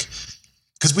is like,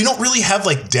 because we don't really have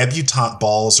like debutante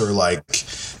balls or like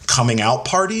coming out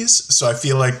parties. So I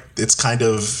feel like it's kind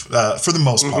of, for the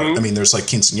most part, I mean, there's like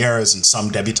quinceañeras and some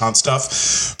debutante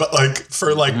stuff, but like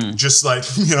for like, just like,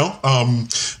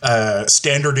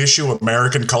 standard issue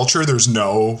American culture, there's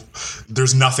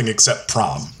nothing except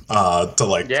prom to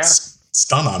like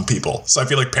stun on people. So I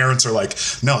feel like parents are like,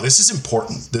 no, this is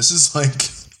important. This is like,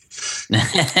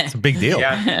 it's a big deal.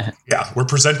 Yeah. We're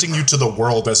presenting you to the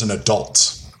world as an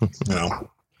adult,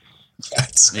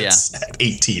 It's at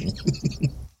 18.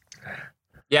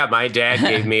 Yeah, my dad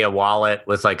gave me a wallet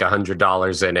with like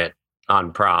 $100 in it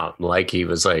on prom. Like he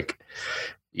was like,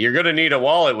 "You're gonna need a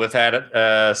wallet with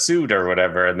that suit or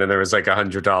whatever." And then there was like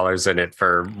 $100 in it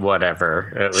for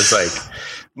whatever. It was like,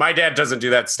 my dad doesn't do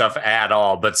that stuff at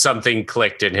all. But something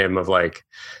clicked in him of like,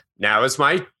 now is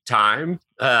my time.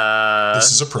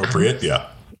 This is appropriate. Yeah.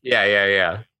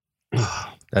 Yeah.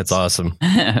 That's awesome.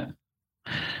 I'm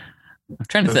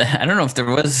trying to think. I don't know if there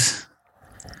was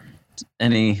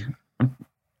any.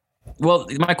 Well,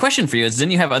 my question for you is,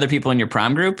 didn't you have other people in your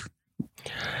prom group?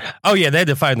 Oh, yeah, they had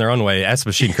to find their own way. Ass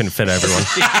Machine couldn't fit everyone.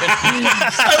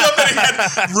 I love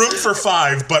that he had room for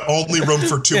 5, but only room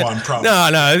for 2 on prom. No,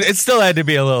 it still had to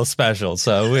be a little special.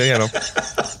 So,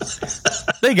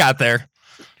 they got there.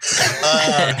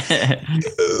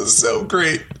 So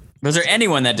great. Was there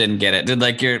anyone that didn't get it?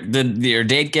 Did your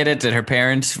date get it? Did her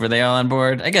parents, were they all on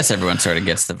board? I guess everyone sort of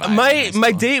gets the vibe.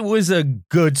 My date was a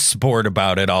good sport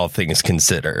about it, all things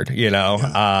considered,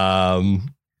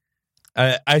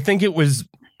 I think it was,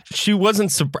 she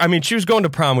wasn't, I mean, she was going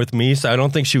to prom with me, so I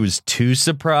don't think she was too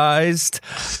surprised.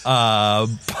 But,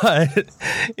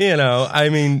 I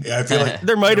mean, I feel like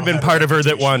there might have been part of her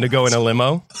that wanted to go in a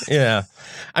limo. Yeah.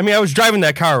 I mean, I was driving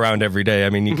that car around every day.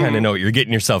 I mean, you kind of know what you're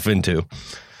getting yourself into.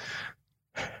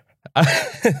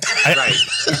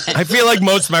 I feel like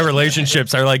most of my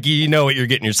relationships are like, you know what you're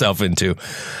getting yourself into,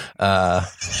 or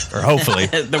hopefully.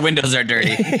 The windows are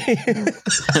dirty.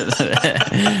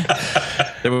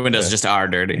 The windows just are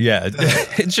dirty. Yeah,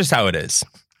 it's just how it is.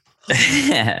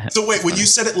 So wait, when you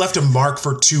said it left a mark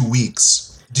for 2 weeks,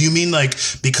 do you mean like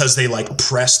because they like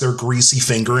press their greasy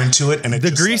finger into it and it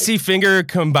the greasy finger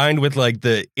combined with like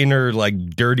the inner like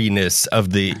dirtiness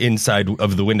of the inside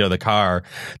of the window of the car,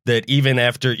 that even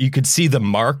after you could see the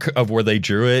mark of where they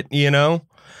drew it, even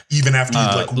after you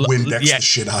like Windex the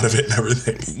shit out of it and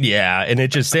everything. Yeah, and it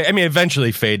just, I mean,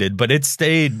 eventually faded, but it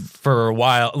stayed for a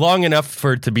while, long enough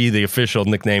for it to be the official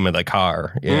nickname of the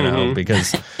car,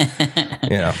 because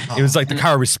it was like the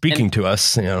car was speaking to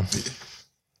us,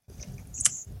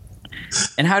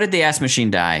 And how did the ass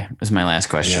machine die? Was my last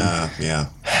question. Yeah.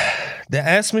 The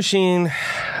ass machine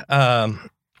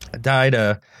died.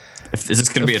 Is this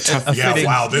going to be a tough?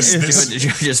 Wow. This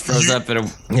just froze up at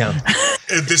a. Yeah.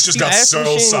 This just got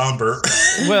so somber.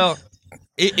 Well,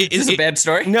 is this a bad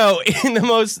story? No, in the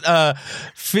most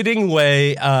fitting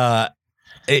way.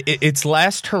 Its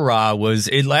last hurrah was,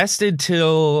 it lasted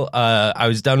till I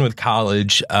was done with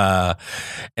college, and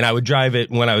I would drive it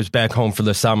when I was back home for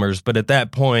the summers. But at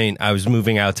that point, I was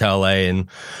moving out to LA, and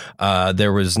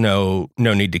there was no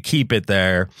need to keep it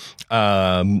there.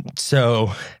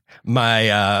 So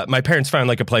my parents found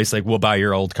like a place like, we'll buy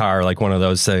your old car, like one of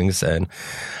those things. And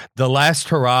the last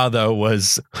hurrah, though,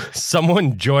 was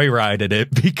someone joyrided it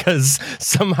because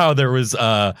somehow there was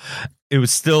it was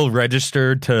still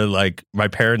registered to like my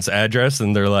parents' address,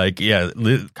 and they're like, yeah,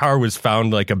 the car was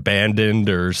found like abandoned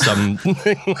or something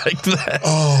like that.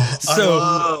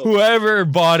 So whoever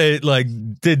bought it like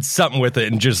did something with it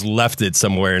and just left it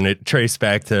somewhere, and it traced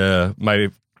back to my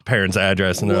parents'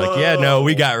 address, and they're like, yeah, no,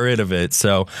 we got rid of it.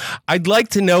 So I'd like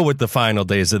to know what the final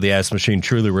days of the ass machine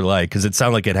truly were like, because it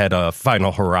sounded like it had a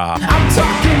final hurrah. I'm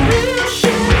talking real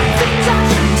shit.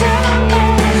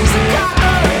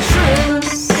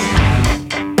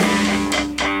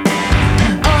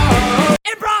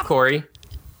 Cory.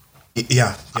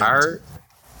 Yeah.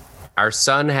 Our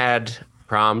son had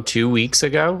prom 2 weeks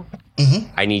ago.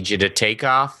 I need you to take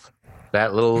off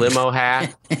that little limo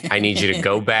hat. I need you to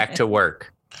go back to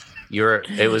work.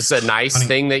 It was a nice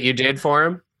thing that you did for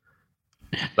him,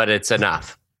 but it's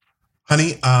enough.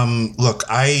 Honey, look,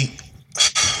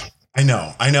 I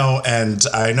know, and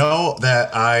I know that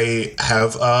I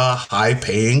have a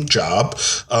high-paying job,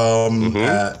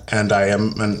 and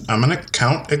I'm an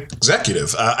account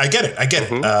executive. I get it.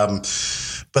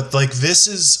 But like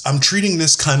I'm treating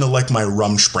this kind of like my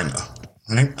Rumspringa,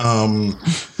 right?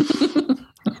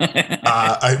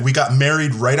 We got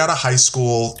married right out of high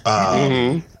school.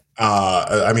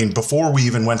 I mean, before we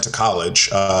even went to college,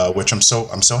 which I'm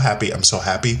so happy. I'm so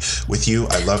happy with you.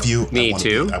 I love you. Me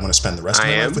too. I want to spend the rest of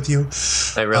my life with you.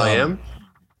 I really am.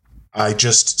 I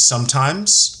just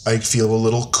sometimes I feel a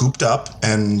little cooped up,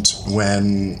 and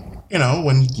when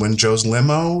Joe's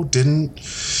limo didn't.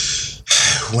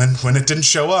 When it didn't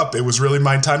show up, it was really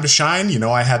my time to shine.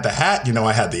 I had the hat.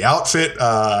 I had the outfit.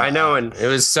 I know, and it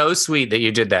was so sweet that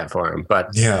you did that for him.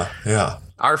 But yeah.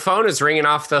 Our phone is ringing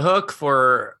off the hook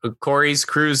for Cory's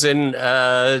cruising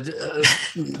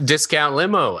discount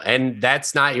limo, and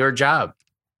that's not your job.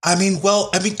 Until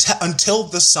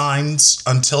the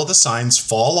signs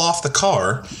fall off the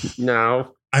car.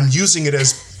 No, I'm using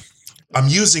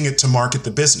it to market the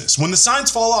business. When the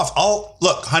signs fall off,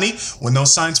 honey, when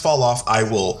those signs fall off, I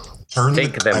will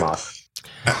take them off.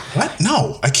 What?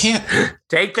 No, I can't.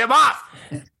 Take them off.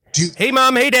 Hey,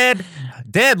 Mom. Hey, Dad.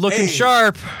 Dad, looking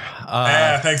sharp.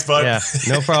 Thanks, bud. Yeah,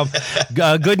 no problem.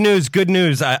 Good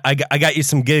news. I got you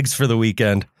some gigs for the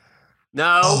weekend.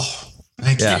 No. Oh,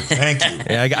 thank you.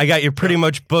 Yeah, I got you pretty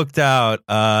much booked out.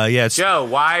 Yes. Joe,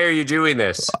 why are you doing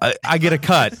this? I get a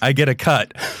cut.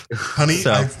 Honey,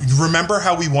 you remember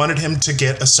how we wanted him to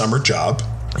get a summer job,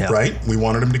 right? We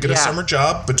wanted him to get a summer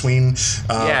job between...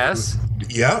 yes.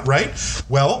 Yeah, right?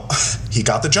 Well, he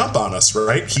got the jump on us,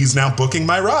 right? He's now booking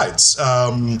my rides.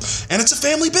 And it's a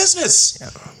family business.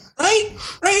 Yeah. Right?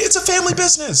 It's a family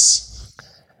business.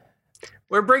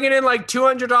 We're bringing in like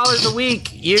 $200 a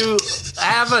week. You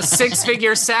have a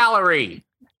 6-figure salary.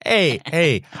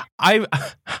 Hey,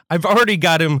 I've already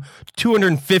got him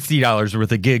 $250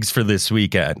 worth of gigs for this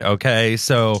weekend, okay?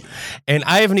 So, and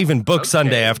I haven't even booked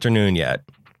Sunday afternoon yet.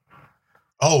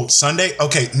 Oh, Sunday?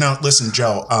 Okay, now listen,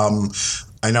 Joe.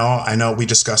 I know we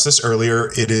discussed this earlier.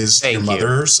 It is your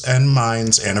mother's and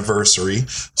mine's anniversary.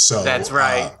 So that's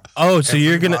right. So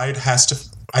you're going to...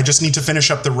 I just need to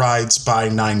finish up the rides by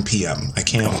 9 p.m. We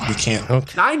can't.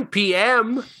 Okay. 9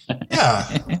 p.m.?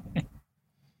 Yeah.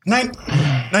 9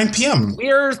 p.m.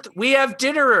 We have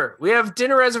dinner. We have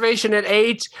dinner reservation at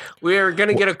 8. We're going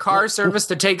to get a car service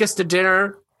to take us to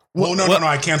dinner. No.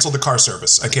 I canceled the car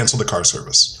service.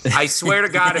 I swear to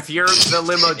God, if you're the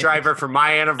limo driver for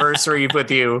my anniversary with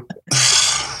you.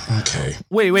 Okay.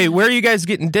 Wait. Where are you guys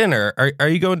getting dinner? Are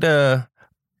you going to...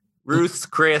 Ruth's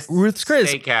Chris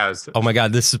Steakhouse. Oh my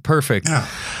God, this is perfect. Yeah.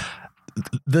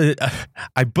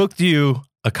 I booked you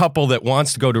a couple that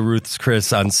wants to go to Ruth's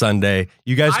Chris on Sunday.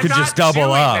 You guys could just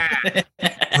double up.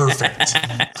 Perfect.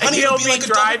 Honey, he'll be like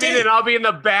driving and I'll be in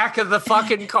the back of the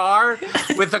fucking car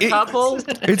with a couple.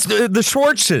 It's the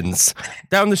Schwartzens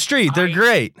down the street. They're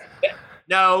great.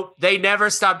 No, they never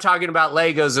stop talking about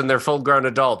Legos and they're full-grown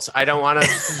adults. I don't want to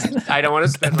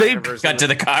spend my anniversary. Got to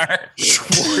the car.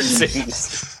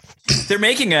 Schwartzens. They're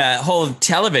making a whole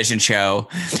television show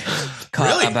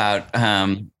about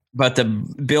the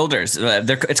builders.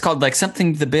 It's called like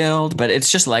something The Build, but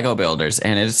it's just Lego builders,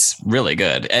 and it's really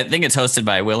good. I think it's hosted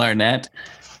by Will Arnett.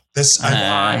 This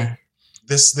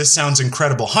sounds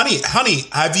incredible, honey.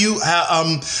 Have you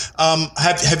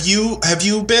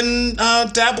been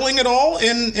dabbling at all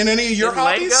in any of your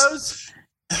hobbies? Legos?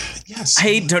 Yes.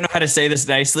 I don't know how to say this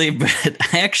nicely, but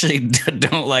I actually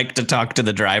don't like to talk to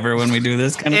the driver when we do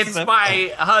this kind of stuff. It's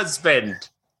my husband.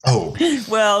 Oh.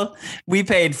 Well, we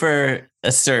paid for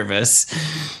a service.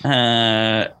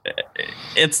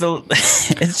 It's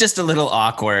just a little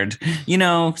awkward.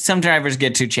 Some drivers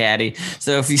get too chatty.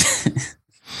 So if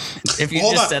you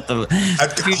hold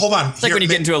on. It's like when you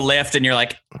get into a lift and you're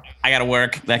like, I gotta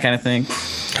work, that kind of thing.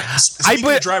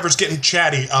 Speaking of drivers getting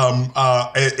chatty,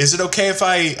 is it okay if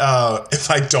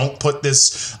I don't put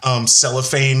this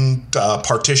cellophane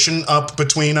partition up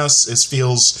between us?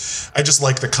 I just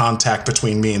like the contact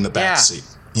between me and the back seat.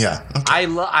 Yeah. Okay.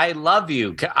 I love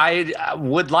you. I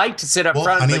would like to sit up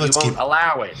front, honey, but you won't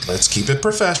allow it. Let's keep it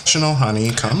professional,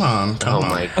 honey. Come on.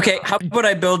 Okay, how about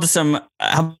I build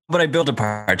a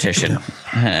partition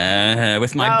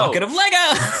with my bucket of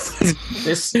Lego?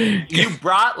 You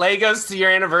brought Legos to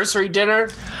your anniversary dinner?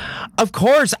 Of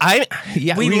course.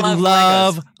 We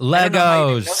love Legos. I don't know how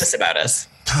you know this about us.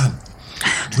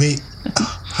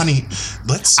 Honey,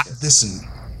 let's listen.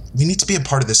 We need to be a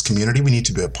part of this community. We need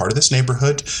to be a part of this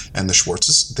neighborhood. And the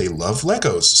Schwartzes, they love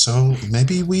Legos. So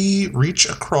maybe we reach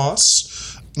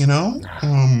across,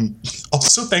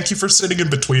 Also, thank you for sitting in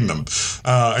between them.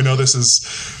 I know this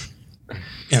is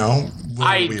you know,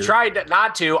 I weird. tried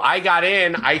not to. I got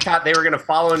in. I thought they were going to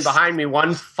follow in behind me.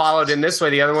 One followed in this way.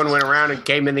 The other one went around and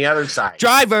came in the other side.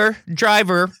 Driver.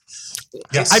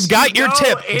 Yes. I've got your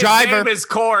tip. His Driver. name is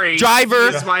Cory.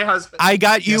 Driver. He's my husband. I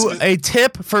got you Yes, a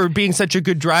tip for being such a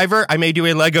good driver. I made you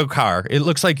a Lego car. It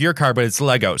looks like your car, but it's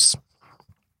Legos.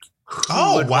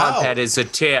 Oh, would wow. want that is a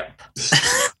tip.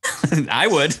 I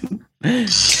would.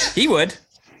 He would.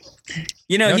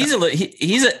 You know, he's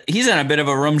on a bit of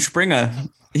a Rumspringa.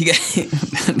 He got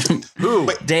Who?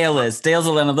 Dale is. Dale's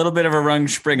on a little bit of a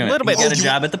Rumspringa. A little bit. He got Oh, a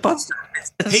job at the post.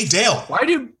 Hey, Dale. Why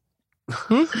do?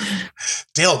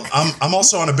 Dale, I'm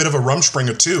also on a bit of a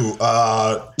Rumspringa too.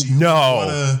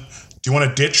 No. Do you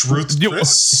want to ditch Ruth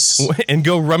Chris? And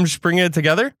go Rumspringa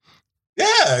together?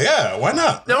 Yeah. Why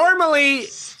not? Normally,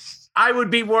 I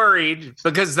would be worried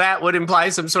because that would imply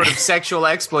some sort of sexual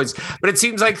exploits. But it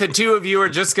seems like the two of you are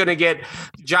just going to get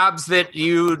jobs that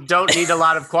you don't need a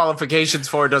lot of qualifications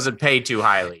for, doesn't pay too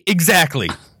highly. Exactly.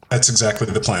 That's exactly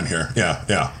the plan here. Yeah.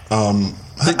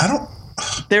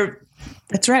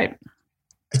 That's right.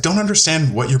 I don't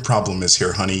understand what your problem is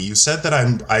here, honey. You said that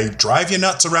I drive you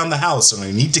nuts around the house and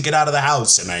I need to get out of the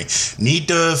house and I need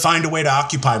to find a way to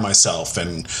occupy myself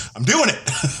and I'm doing it.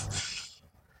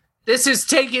 This is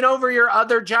taking over your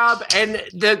other job, and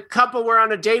the couple we're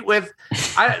on a date with,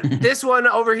 this one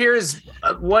over here is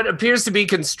what appears to be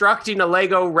constructing a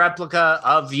Lego replica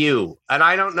of you. And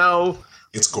I don't know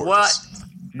It's gorgeous. what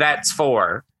that's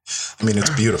for. I mean, it's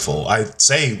beautiful. I'd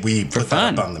say we put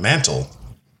that up on the mantle.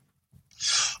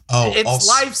 Oh, It's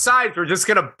also, life-size. We're just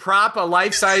going to prop a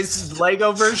life-size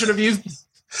Lego version of you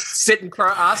sitting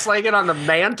cross-legged on the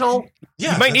mantle.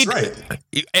 yeah, You might that's need- right.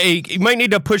 Hey, you might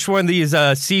need to push one of these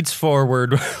seats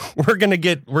forward. We're gonna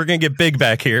get big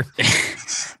back here.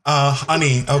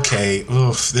 Honey, okay.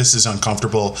 Oof, this is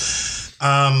uncomfortable.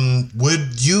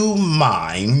 Would you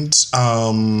mind,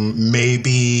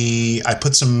 maybe I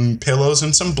put some pillows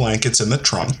and some blankets in the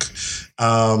trunk.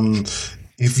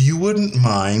 If you wouldn't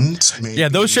mind, maybe Yeah,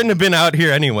 those shouldn't have been out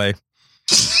here anyway.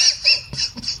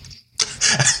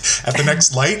 at the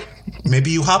next light,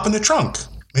 maybe you hop in the trunk.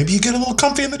 Maybe you get a little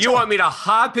comfy in the You trunk. want me to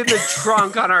hop in the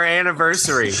trunk on our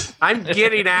anniversary? I'm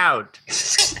getting out.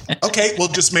 Okay, well,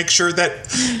 just make sure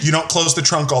that you don't close the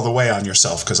trunk all the way on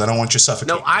yourself because I don't want you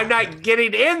suffocating. No, I'm not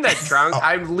getting in the trunk.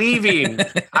 I'm leaving.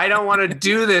 I don't want to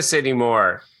do this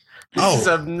anymore. This is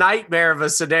a nightmare of a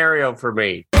scenario for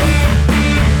me.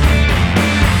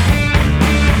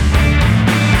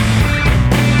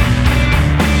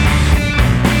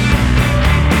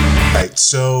 Right,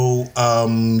 so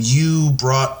you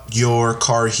brought your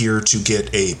car here to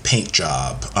get a paint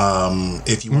job.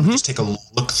 If you want to just take a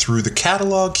look through the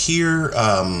catalog here,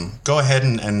 go ahead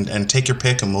and take your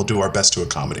pick, and we'll do our best to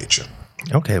accommodate you.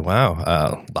 Okay, wow,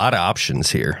 a lot of options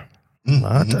here.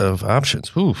 Lot of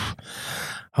options. Oof.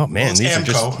 Oh man, It's these are Amco,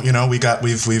 just. you know, we've got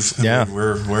Yeah.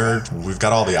 we've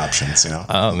got all the options, you know.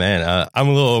 Oh man, I'm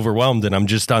a little overwhelmed, and I'm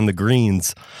just on the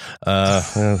greens.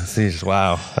 These.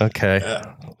 Wow. Okay.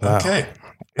 Yeah. Wow. Okay.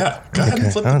 Yeah. Go ahead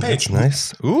and flip the Oh, page. that's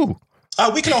nice. Ooh.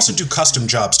 We can also do custom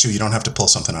jobs too. You don't have to pull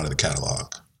something out of the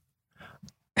catalog.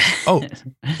 Oh,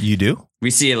 you do? We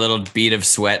see a little bead of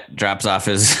sweat drops off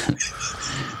his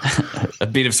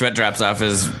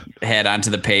head onto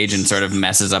the page and sort of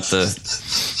messes up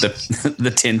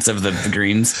the tints of the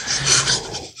greens.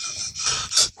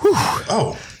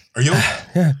 Oh, are you?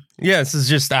 Yeah. This is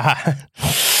just. My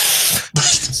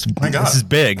God. This is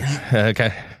big.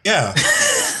 Okay. Yeah.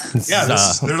 Yeah.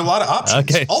 There's a lot of options.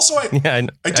 Okay. Also, I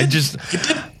just. You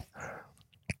did.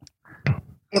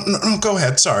 No, go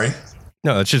ahead. Sorry.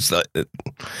 No, it's just.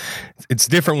 It's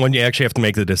different when you actually have to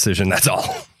make the decision. That's all.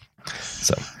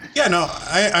 So. Yeah, no,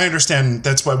 I understand.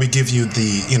 That's why we give you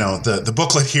the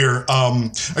booklet here. I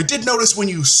did notice when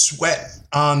you sweat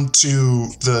onto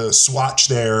the swatch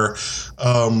there,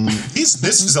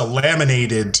 this is a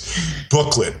laminated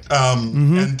booklet,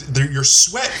 and your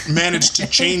sweat managed to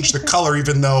change the color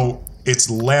even though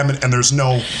it's laminate and there's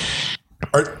no.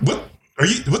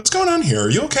 What's going on here? Are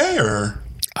you okay or?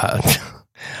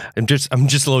 I'm just a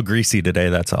little greasy today.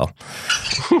 That's all.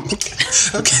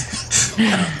 Okay.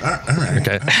 All right.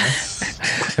 Okay.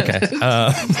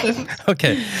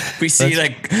 Okay. We see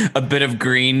like a bit of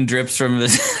green drips from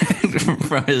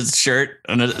his shirt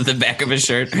on the back of his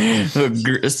shirt.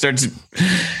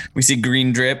 We see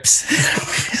green drips.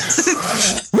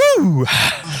 Woo!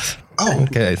 Oh.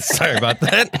 Okay. Sorry about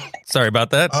that.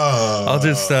 I'll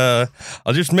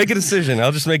just make a decision.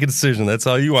 That's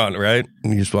all you want, right?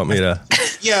 You just want me to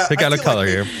Yeah. pick I out a feel color like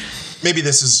here. Maybe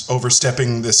this is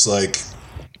overstepping this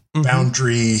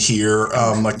boundary here,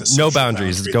 like the social No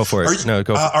boundaries. boundary. Go for it.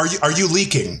 Go. Are you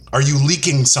leaking? Are you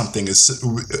leaking something?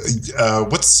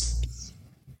 What's?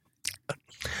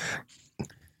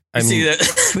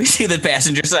 We see the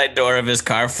passenger side door of his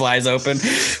car flies open.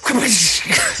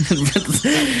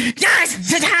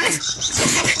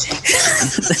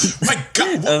 My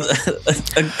God!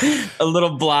 A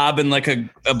little blob in like a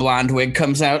blonde wig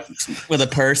comes out with a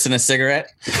purse and a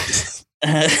cigarette.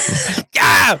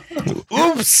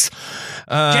 Oops.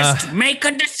 Just make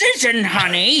a decision,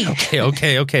 honey.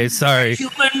 Okay. Sorry.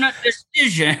 Human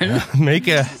decision.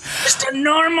 Just a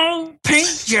normal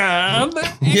paint job.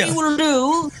 Yeah. Will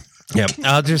do. Yep.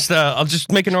 I'll just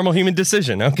make a normal human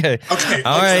decision. Okay.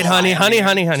 All right, honey.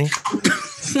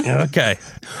 Okay.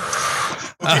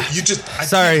 I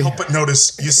sorry. can't help but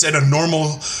notice you said a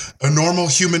normal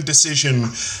human decision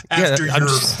after your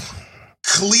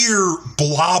clear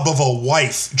blob of a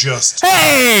wife just.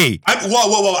 Hey!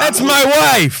 Whoa! That's my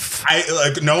wife. I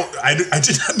did not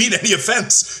mean any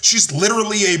offense. She's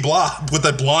literally a blob with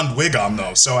a blonde wig on,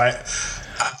 though. So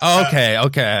Okay.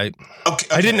 Okay.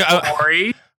 I didn't.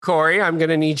 Cory, I'm going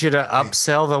to need you to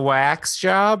upsell the wax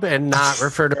job and not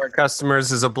refer to our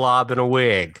customers as a blob in a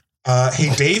wig.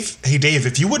 Hey Dave,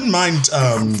 if you wouldn't mind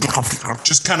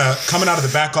just kind of coming out of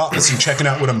the back office and checking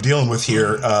out what I'm dealing with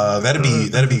here, that'd be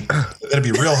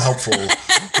real helpful.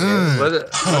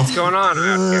 What's going on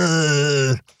out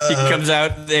here? He comes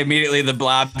out immediately. The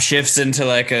blob shifts into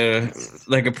like a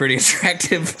pretty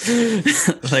attractive,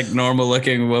 like normal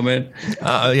looking woman.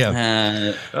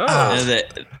 Yeah.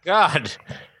 God.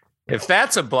 If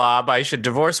that's a blob, I should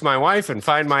divorce my wife and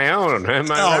find my own. Am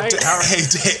I right? Hey,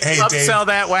 Dave. Upsell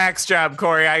that wax job,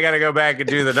 Cory. I got to go back and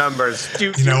do the numbers.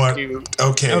 You know what?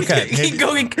 Okay.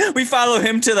 We follow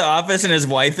him to the office and his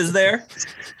wife is there.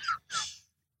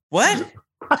 What?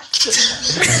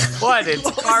 What? It's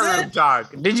car room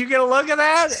talk. Did you get a look at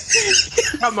that?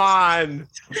 Come on.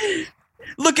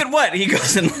 Look at what? He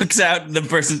goes and looks out the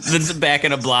person that's back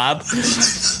in a blob.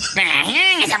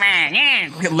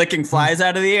 Licking flies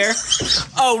out of the air.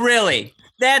 Oh, really?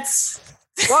 That's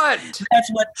what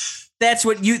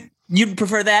you'd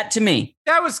prefer that to me.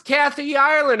 That was Kathy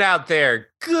Ireland out there.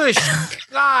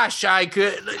 Gosh, I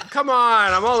could. Come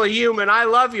on, I'm only human. I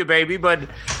love you, baby, but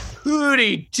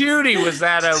hooty tooty, was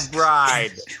that a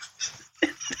bride?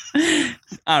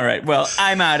 All right, well,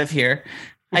 I'm out of here.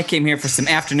 I came here for some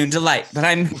afternoon delight, but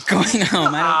I'm going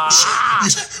home.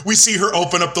 We see her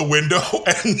open up the window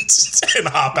and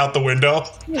hop out the window.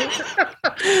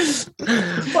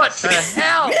 What the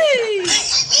hell?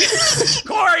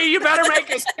 Cory, you better make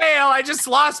a sale. I just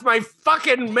lost my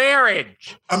fucking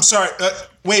marriage. I'm sorry.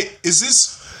 Wait, is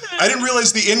this? I didn't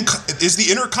realize is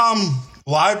the intercom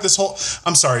live this whole.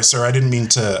 I'm sorry, sir. I didn't mean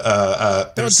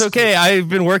to. No, it's okay. I've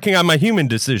been working on my human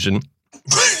decision.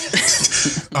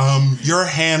 Your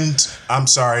hand, I'm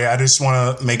sorry, I just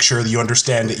want to make sure that you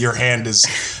understand that your hand is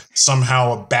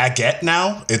somehow a baguette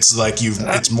now. It's like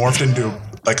it's morphed into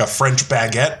like a French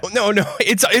baguette. No,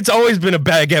 it's always been a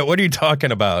baguette. What are you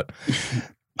talking about?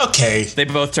 Okay. They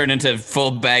both turn into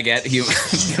full baguette.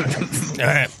 All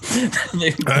right.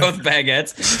 They're both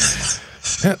baguettes.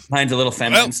 Mine's a little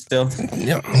feminine still.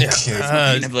 Yeah.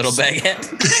 Okay. A little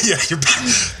baguette. Yeah,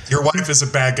 your wife is a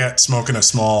baguette smoking a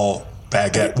small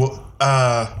baguette. Well,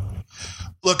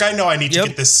 look, I know I need to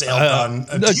get this sale done.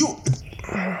 Do you?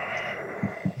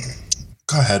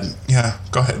 Go ahead. Yeah,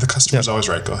 go ahead. The customer's always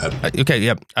right. Go ahead. Okay.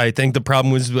 Yep. I think the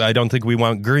problem was I don't think we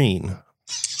want green.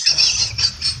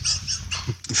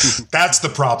 That's the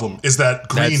problem. Is that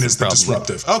green is the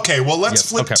disruptive? Okay. Well, let's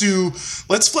flip to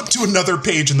another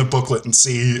page in the booklet and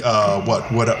see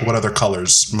what other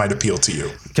colors might appeal to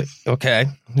you. Okay.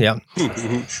 Yeah.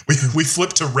 We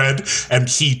flip to red, and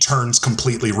he turns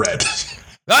completely red.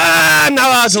 I'm not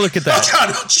allowed to look at that. Oh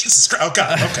God! Oh, Jesus Christ! Oh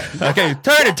God! Okay. Okay.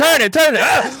 Turn it.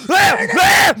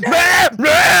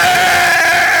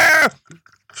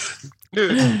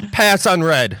 Pass on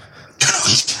red.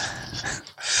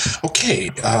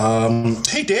 Okay.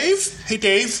 Hey,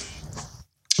 Dave.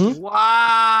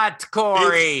 What,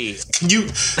 Cory? Can you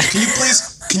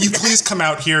please come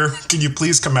out here?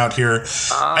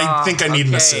 I think I need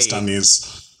an assist on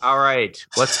these. All right.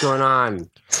 What's going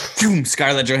on?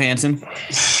 Scarlett Johansson.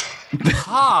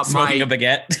 Smoking a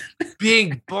baguette.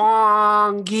 Big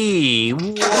bongy.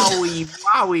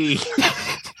 Wowie.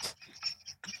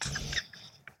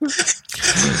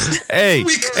 Hey,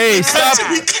 stop.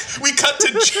 We cut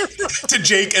to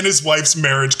Jake and his wife's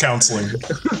marriage counseling.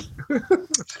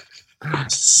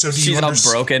 So she's all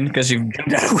broken because you've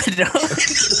jumped out a window.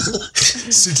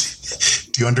 So,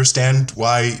 do you understand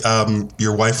why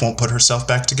your wife won't put herself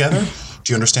back together?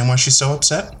 Do you understand why she's so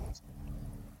upset?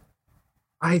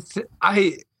 I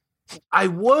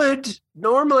would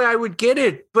normally I would get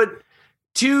it, but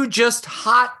two just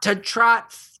hot to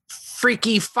trot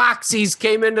freaky foxies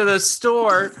came into the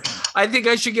store. I think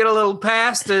I should get a little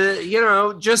pass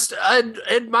to, just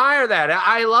admire that.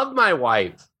 I love my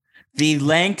wife. The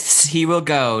lengths he will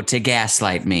go to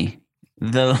gaslight me.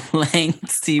 The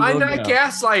lengths he will I'm go. not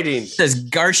gaslighting. Says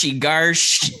Garshy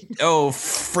Garsh. Oh,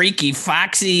 freaky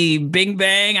foxy bing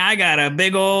bang. I got a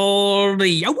big old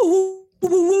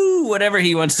whatever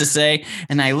he wants to say.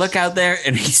 And I look out there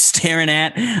and he's staring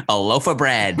at a loaf of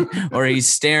bread, or he's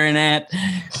staring at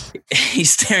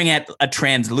a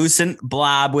translucent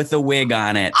blob with a wig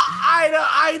on it.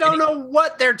 I don't know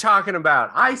what they're talking about.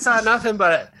 I saw nothing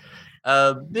but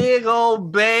a big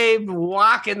old babe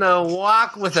walking the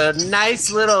walk with a nice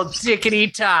little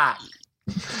tickety tock.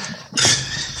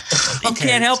 He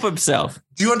can't help himself.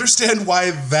 Do you understand why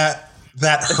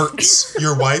that hurts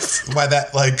your wife? Why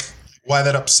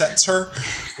that upsets her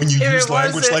when you use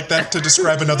language like that to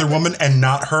describe another woman and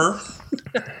not her?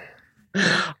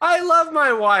 I love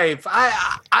my wife.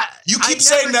 You keep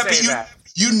saying that, but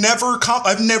you never.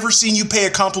 I've never seen you pay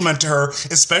a compliment to her,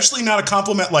 especially not a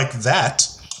compliment like that.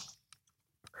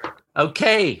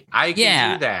 Okay, I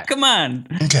can do that. Come on.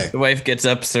 Okay. The wife gets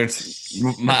up, starts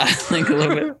modeling a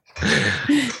little bit.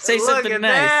 Say something at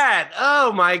nice. That.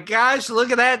 Oh my gosh,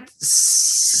 look at that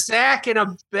sack in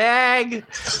a bag.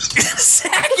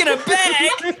 Sack in a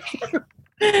bag?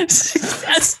 A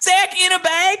sack in a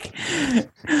bag?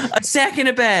 A sack in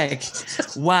a bag.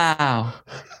 Wow.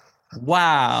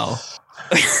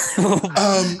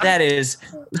 That is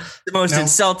the most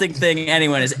insulting thing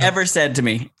anyone has ever said to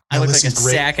me. I look like a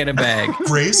sack in a bag.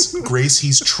 Grace,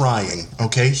 he's trying.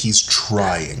 Okay, he's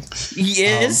trying. He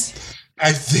is.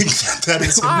 I think that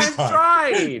is. I'm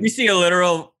trying. You see a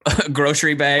literal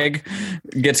grocery bag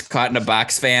gets caught in a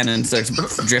box fan and starts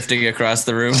drifting across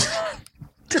the room.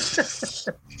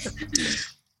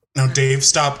 Now, Dave,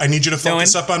 stop. I need you to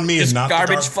focus up on me and not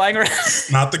garbage flying around.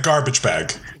 Not the garbage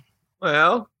bag.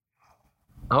 Well,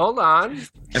 hold on.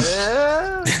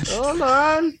 Hold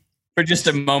on. For just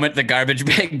a moment, the garbage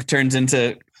bag turns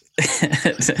into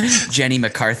Jenny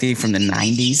McCarthy from the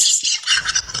 90s.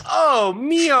 Oh,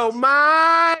 me, oh,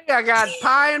 my. I got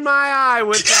pie in my eye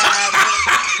with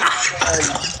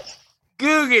that.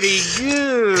 Googity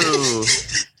goo.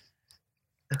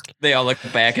 They all look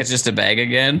back. It's just a bag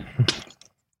again.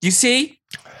 You see?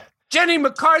 Jenny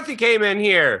McCarthy came in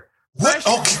here. What?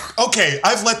 Okay,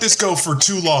 I've let this go for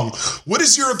too long. What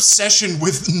is your obsession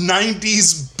with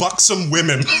 90s buxom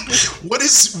women? What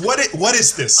is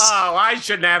this? Oh, I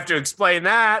shouldn't have to explain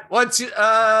that. What's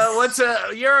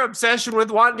your obsession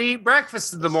with wanting to eat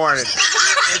breakfast in the morning?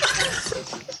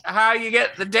 It's how you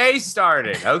get the day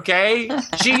started, okay?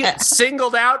 She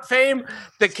singled out fame,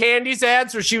 the Candies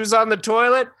ads where she was on the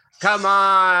toilet. Come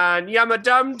on, yumma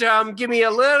dum dum, give me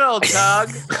a little tug.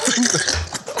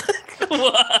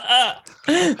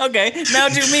 Okay, now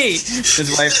do me.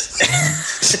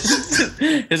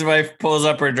 His wife pulls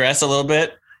up her dress a little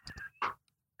bit.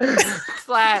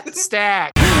 Flat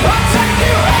stack. I'll take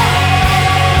you home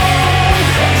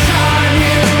and shine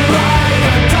you like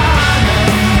a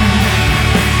diamond.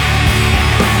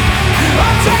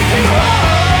 I'll take you home.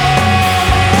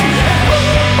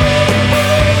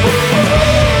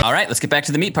 All right, let's get back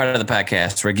to the meat part of the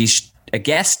podcast where a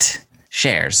guest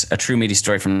shares a true meaty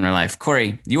story from their life.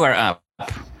 Cory, you are up.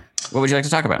 What would you like to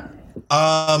talk about?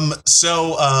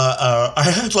 So I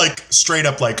had straight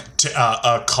up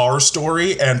a car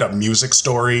story and a music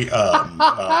story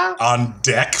on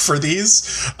deck for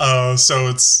these. So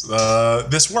it's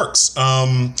this works.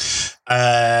 I'm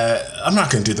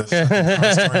not going to do the car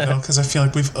story though, because I feel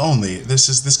like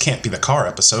this can't be the car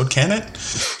episode, can it?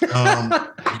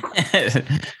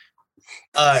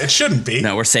 It shouldn't be.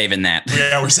 No, we're saving that.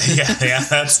 Yeah,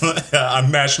 that's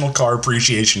on National Car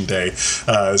Appreciation Day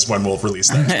is when we'll release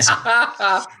that.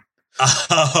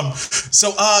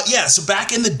 So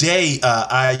back in the day,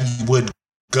 I would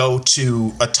go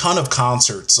to a ton of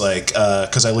concerts,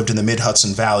 because I lived in the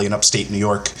Mid-Hudson Valley in upstate New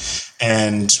York,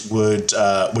 and would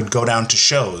go down to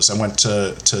shows. I went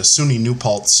to SUNY New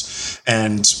Paltz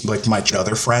and my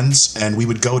other friends, and we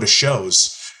would go to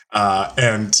shows.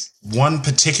 And one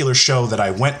particular show that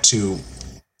I went to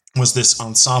was this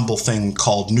ensemble thing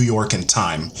called New York in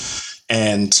Time.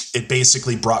 And it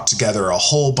basically brought together a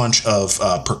whole bunch of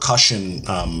percussion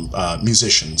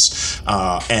musicians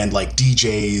and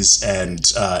DJs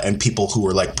and people who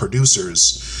were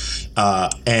producers.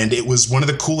 And it was one of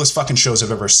the coolest fucking shows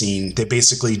I've ever seen. They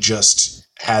basically just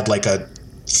had a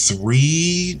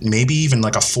 3, maybe even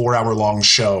a 4 hour long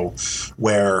show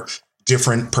where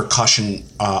different percussion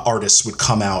artists would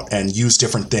come out and use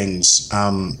different things.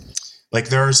 Like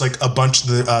there's like a bunch of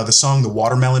the song "The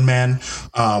Watermelon Man"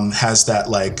 has that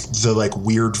like the like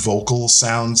weird vocal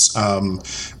sounds.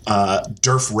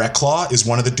 Durf Reclaw is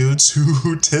one of the dudes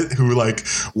who like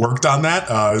worked on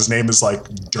that. His name is like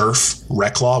Durf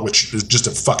Reclaw, which is just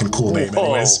a fucking cool name,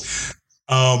 anyways.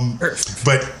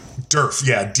 But Durf,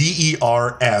 yeah,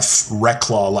 DERF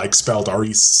Reclaw, like spelled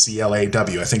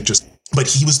RECLAW. I think just. But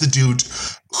he was the dude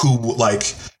who,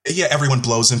 like, yeah, everyone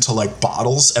blows into, like,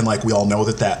 bottles, and, like, we all know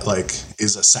that, like,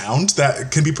 is a sound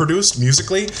that can be produced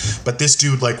musically. But this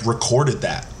dude, like, recorded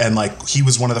that, and, like, he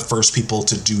was one of the first people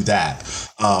to do that,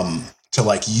 to,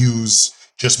 like, use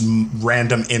just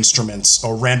random instruments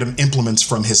or random implements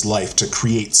from his life to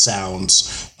create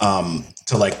sounds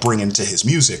to, like, bring into his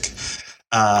music.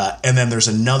 And then there's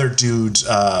another dude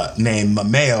named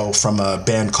Mameo from a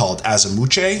band called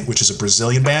Azimuche, which is a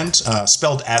Brazilian band,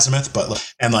 spelled azimuth,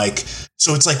 and like,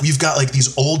 so it's like we've got like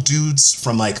these old dudes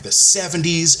from like the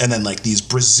 70s and then like these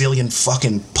Brazilian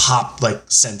fucking pop like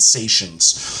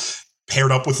sensations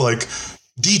paired up with like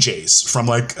DJs from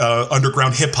like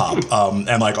underground hip hop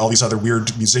and like all these other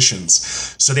weird musicians.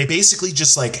 So they basically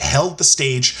just like held the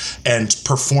stage and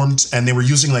performed, and they were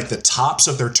using like the tops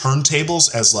of their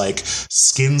turntables as like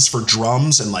skins for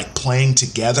drums and like playing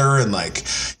together and like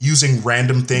using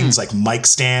random things like mic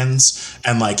stands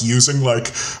and like using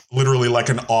like literally like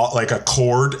a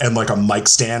chord and like a mic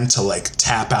stand to like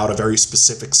tap out a very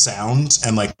specific sound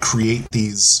and like create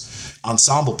these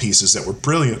ensemble pieces that were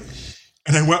brilliant.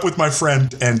 And I went with my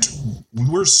friend, and we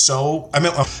were so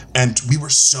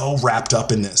wrapped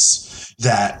up in this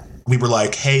that we were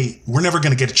like, hey, we're never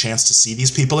going to get a chance to see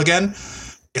these people again,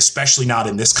 especially not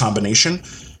in this combination.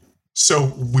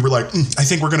 So we were like, I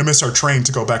think we're going to miss our train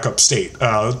to go back upstate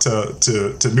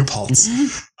to New Paltz.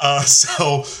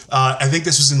 So I think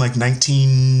this was in like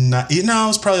it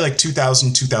was probably like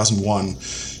 2000, 2001.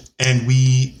 And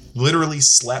we literally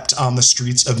slept on the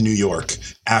streets of New York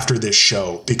after this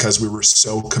show because we were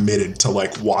so committed to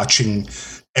like watching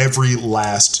every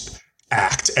last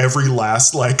act, every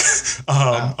last like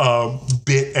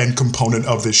bit and component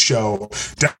of this show,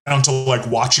 down to like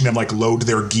watching them like load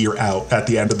their gear out at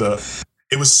the end of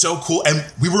it was so cool. And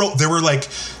there were like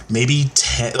maybe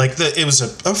 10, like it was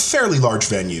a fairly large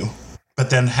venue, but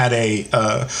then had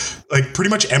like pretty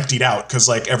much emptied out because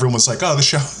like everyone was like, oh, the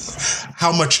show,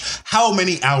 how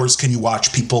many hours can you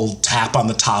watch people tap on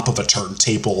the top of a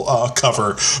turntable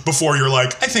cover before you're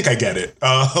like, I think I get it.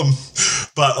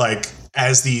 But like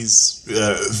as these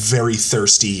very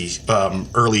thirsty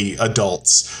early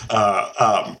adults,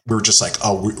 we were just like,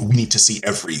 oh, we need to see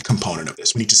every component of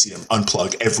this. We need to see them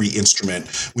unplug every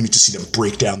instrument. We need to see them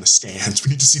break down the stands.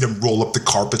 We need to see them roll up the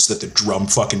carpets that the drum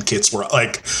fucking kits were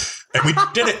like. And we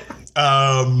did it.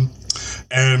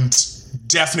 And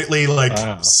definitely like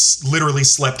literally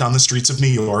slept on the streets of New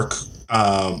York.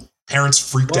 Parents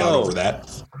freaked out over that.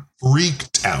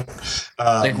 Freaked out.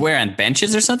 Like where, on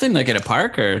benches or something? Like at a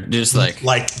park, or just like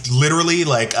literally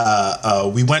like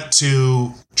we went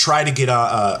to try to get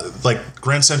like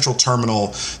Grand Central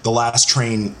Terminal. The last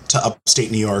train to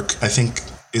upstate New York, I think,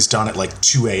 is done at like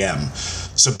 2 a.m.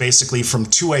 So basically from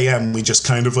 2 a.m. we just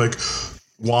kind of like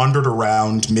wandered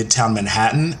around Midtown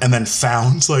Manhattan and then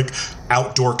found like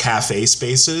outdoor cafe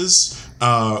spaces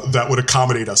that would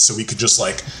accommodate us, so we could just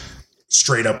like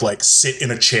straight up like sit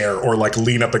in a chair or like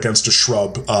lean up against a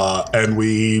shrub, and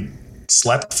we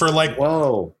slept for like in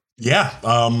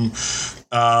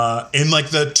like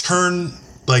the turn,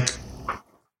 like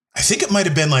I think it might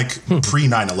have been like pre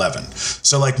 9/11.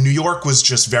 So like New York was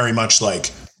just very much like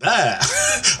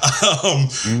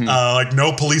like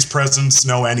no police presence,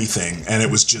 no anything. And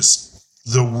it was just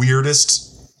the weirdest,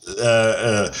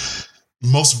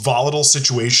 most volatile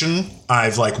situation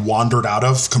I've like wandered out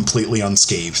of completely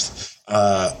unscathed.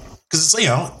 Cause it's, you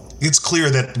know, it's clear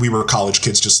that we were college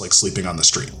kids just like sleeping on the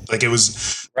street. Like it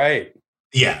was right.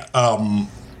 Yeah.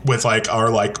 With like our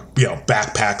like, you know,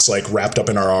 backpacks like wrapped up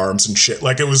in our arms and shit.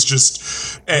 Like it was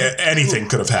just anything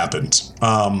could have happened.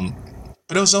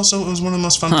 But it was one of the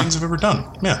most fun things I've ever done.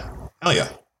 Yeah. Hell yeah.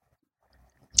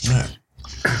 Yeah.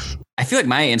 I feel like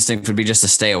my instinct would be just to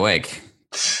stay awake.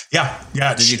 Yeah.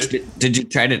 Yeah. Did you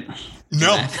try to?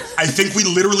 No, I think we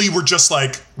literally were just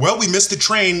like, well, we missed the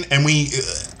train, and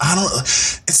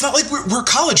it's not like we're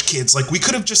college kids. Like we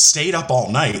could have just stayed up all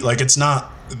night. Like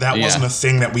that wasn't a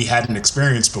thing that we hadn't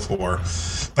experienced before.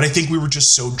 But I think we were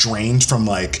just so drained from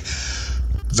like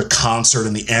the concert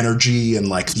and the energy and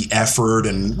like the effort,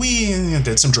 and we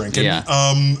did some drinking. Yeah.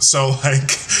 So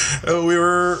like we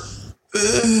were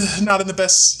not in the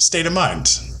best state of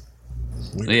mind.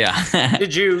 Yeah.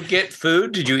 Did you get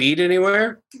food? Did you eat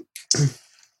anywhere?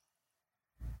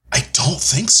 I don't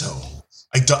think so.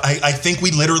 I think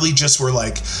we literally just were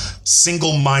like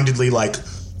single-mindedly like,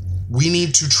 we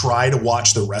need to try to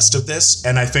watch the rest of this.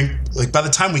 And I think like by the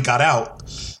time we got out,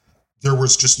 there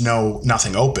was just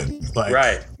nothing open. Like,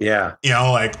 Right. Yeah. you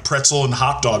know, like pretzel and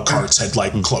hot dog carts had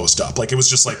like closed up. Like it was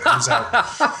just like, it was out.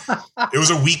 It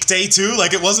was a weekday too.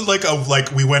 Like it wasn't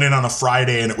like we went in on a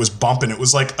Friday and it was bumping. It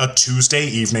was like a Tuesday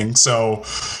evening. So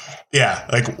yeah,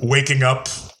 like waking up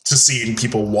to seeing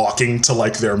people walking to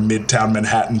like their Midtown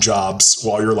Manhattan jobs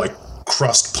while you're like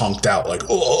crust punked out. Like, it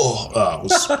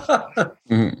was,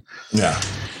 yeah.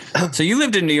 So you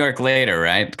lived in New York later,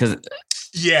 right? Because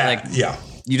Yeah. Yeah.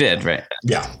 you did, right?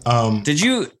 Yeah. Did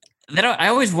you? I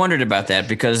always wondered about that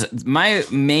because my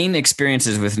main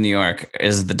experiences with New York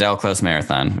is the Del Close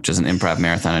Marathon, which is an improv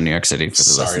marathon in New York City. For the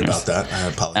Sorry listeners. about that. I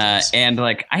apologize. And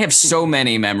like, I have so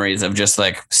many memories of just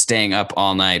like staying up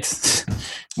all night,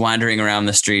 wandering around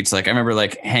the streets. Like I remember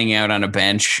like hanging out on a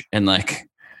bench and like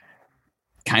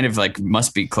kind of like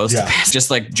must be close to pass,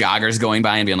 just like joggers going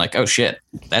by and being like, oh shit,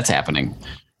 that's happening.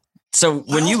 So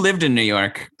when you lived in New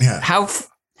York,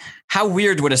 how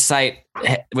weird would that site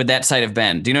have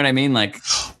been? Do you know what I mean? Like,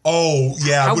 oh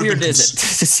yeah, how weird is it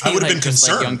to see I would have like, been just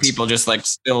concerned. like young people just like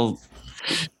still?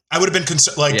 I would have been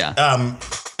concerned. Like,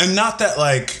 and not that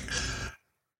like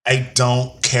I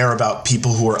don't care about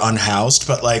people who are unhoused,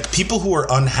 but like people who are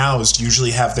unhoused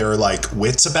usually have their like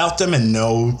wits about them and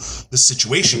know the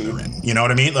situation they're in. You know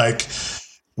what I mean? Like,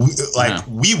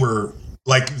 we were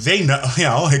like they know. You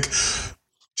know, like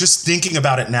just thinking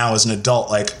about it now as an adult,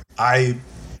 like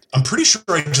I'm pretty sure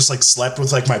I just like slept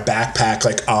with like my backpack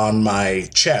like on my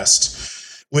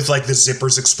chest with like the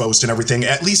zippers exposed and everything.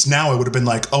 At least now I would have been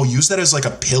like, oh, use that as like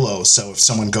a pillow. So if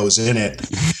someone goes in it,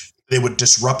 they would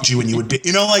disrupt you and you would be,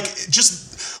 you know, like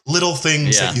just little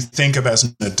things that you think of as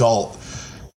an adult.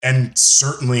 And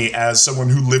certainly as someone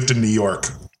who lived in New York,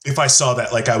 if I saw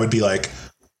that, like I would be like,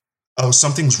 oh,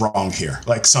 something's wrong here.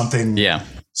 Like something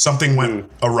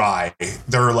went awry.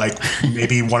 They're like,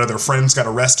 maybe one of their friends got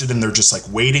arrested and they're just like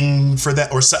waiting for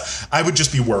that. Or I would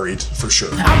just be worried for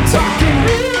sure. I'm talking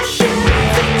real shit,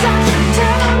 things I should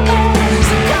tell.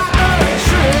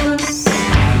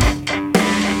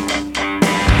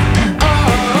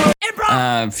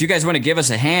 If you guys want to give us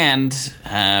a hand,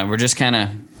 we're just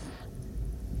the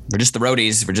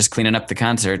roadies. We're just cleaning up the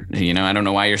concert. You know, I don't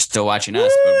know why you're still watching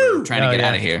us, but we're trying to get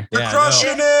out of here. We're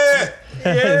crushing it.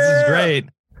 This is great.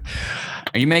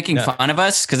 Are you making fun of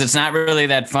us? Because it's not really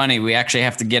that funny. We actually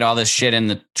have to get all this shit in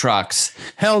the trucks.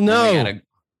 Hell no.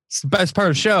 It's the best part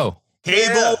of the show.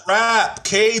 Cable rap.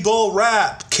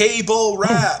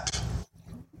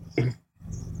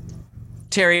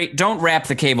 Terry, don't wrap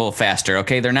the cable faster,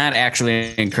 okay? They're not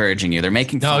actually encouraging you. They're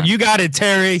making fun. No, you got it,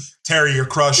 Terry. Terry, you're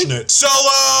crushing it.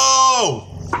 Solo!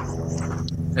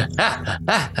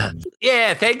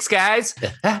 Yeah, thanks, guys.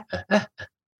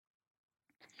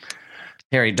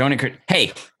 Terry, don't encourage.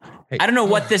 Hey, I don't know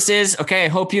what this is. Okay, I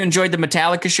hope you enjoyed the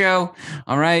Metallica show.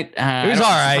 All right, it was all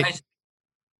right.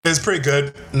 It's pretty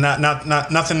good. Nothing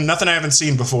I haven't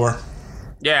seen before.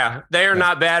 Yeah, they are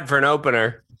not bad for an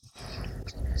opener.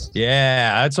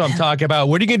 Yeah, that's what I'm talking about.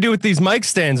 What are you gonna do with these mic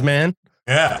stands, man?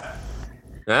 Yeah.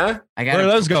 Huh? Where are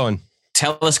those going?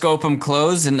 Telescope them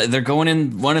closed, and they're going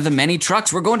in one of the many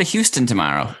trucks. We're going to Houston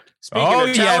tomorrow. Speaking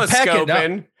of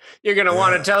telescoping, you're going to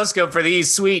want a telescope for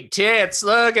these sweet tits.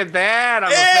 Look at that.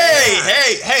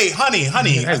 Hey, honey.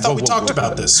 I thought we talked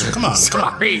about this. Come on.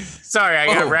 Sorry, I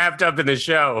got wrapped up in the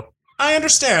show. I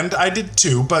understand. I did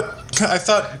too, but I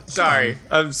thought... Sorry.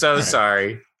 I'm so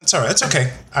sorry. It's all right. It's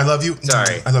okay. I love you.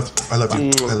 Sorry. I love you.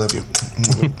 I love you.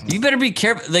 You better be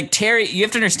careful. Like Terry, you have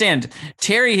to understand,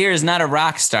 Terry here is not a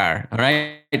rock star, all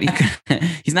right?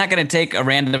 He's not going to take a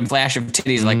random flash of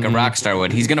titties like a rock star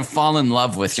would. He's going to fall in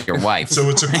love with your wife.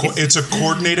 So it's a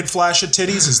coordinated flash of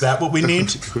titties? Is that what we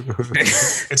need?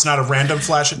 It's not a random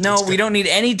flash of titties? No, we don't need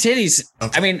any titties.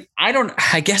 Okay. I mean,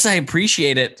 I guess I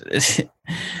appreciate it,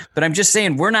 but I'm just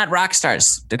saying we're not rock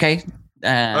stars, okay?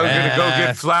 I'm going to go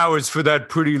get flowers for that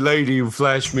pretty lady who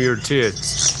flashed me her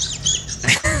tits.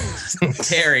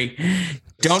 Terry,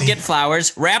 don't get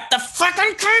flowers. Wrap the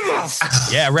fucking cables.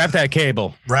 Yeah, wrap that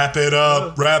cable. Wrap it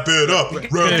up. Wrap it up. Wrap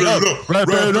it up. Wrap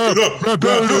it up. Wrap it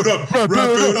up. Wrap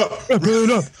it up. Wrap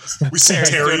it up. We see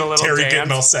Terry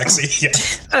getting all sexy.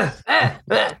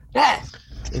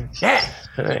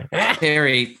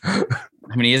 Terry,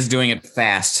 I mean, he is doing it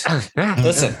fast.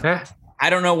 Listen. I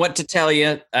don't know what to tell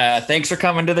you. Thanks for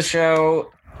coming to the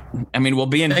show. I mean, we'll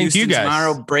be in Houston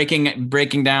tomorrow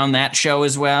breaking down that show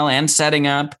as well and setting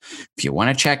up if you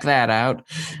want to check that out.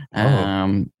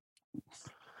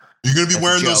 You gonna be That's a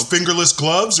wearing those joke. fingerless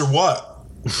gloves or what?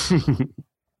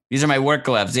 These are my work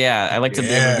gloves. Yeah, I like to be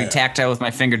able to be Yeah. tactile with my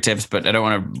fingertips, but I don't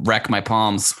want to wreck my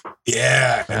palms.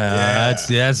 Yeah, yeah.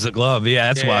 That's the glove.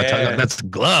 Yeah, that's what I'm talking Yeah. about. That's the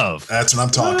glove. That's what I'm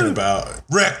talking about.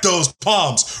 Wreck those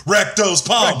palms. Wreck those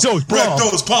palms. Wreck those Wreck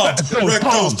palms. those palms. Wreck those Wreck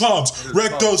those palms. palms.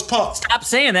 Wreck those palms. Stop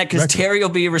saying that because Terry will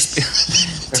be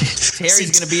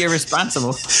Terry's going to be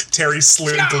irresponsible. Terry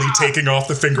slinkily taking off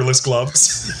the fingerless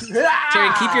gloves. Terry,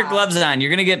 keep your gloves on. You're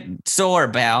going to get sore,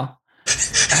 pal.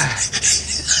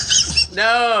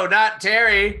 No, not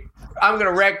Terry. I'm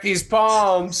gonna wreck these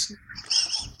palms.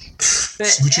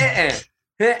 Would you-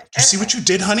 You see what you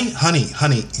did, honey?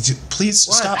 Honey, please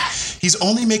stop. He's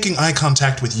only making eye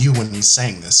contact with you when he's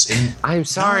saying this. And I'm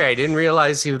sorry, I didn't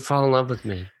realize he would fall in love with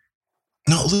me.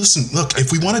 no, listen, look,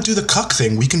 if we want to do the cuck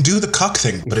thing, we can do the cuck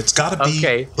thing, but it's got to be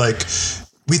Okay. like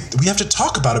we have to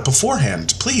talk about it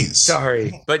beforehand, please.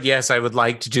 Sorry, but yes, I would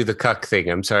like to do the cuck thing.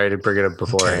 I'm sorry to bring it up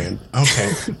beforehand.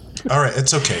 Okay. All right,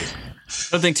 it's okay. I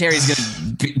don't think Terry's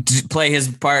going to play his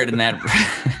part in that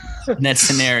in that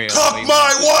scenario. Cuck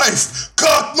my wife!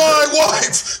 Cuck my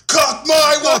wife! Cuck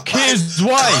my wife! Cuck his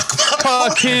wife.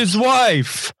 Cuck his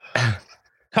wife.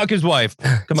 Cuck his wife.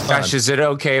 Come on. Gosh, is it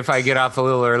okay if I get off a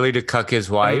little early to cuck his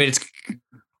I wife? mean,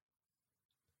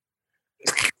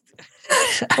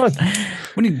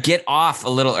 when you get off a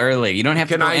little early, you don't have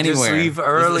Can to go I anywhere. just leave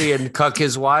early and cuck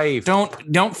his wife?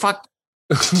 Don't fuck.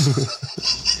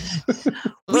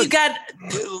 We got.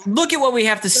 Look at what we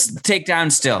have to take down.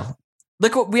 Still,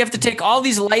 look what we have to take. All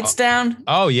these lights down.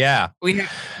 Oh, yeah. We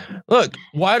Look,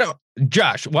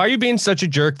 Josh, why are you being such a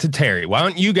jerk to Terry? Why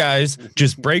don't you guys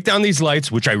just break down these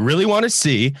lights, which I really want to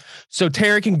see, so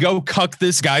Terry can go cuck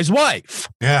this guy's wife?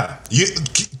 Yeah.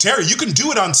 Terry, you can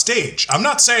do it on stage. I'm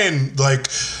not saying like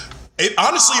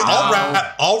honestly,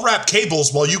 I'll wrap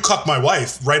cables while you cuck my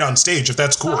wife right on stage if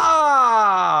that's cool.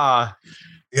 Ah,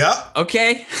 Yeah?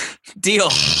 okay. Deal.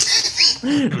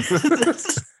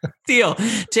 Deal.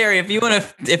 Terry, if you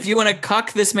want to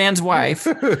cuck this man's wife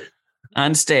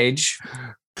on stage,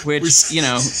 which just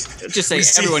say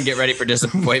everyone get ready for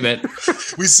disappointment.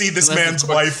 We see this man's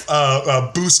wife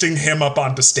boosting him up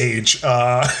onto stage.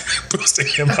 Boosting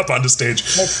him up onto stage.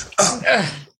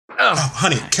 Oh,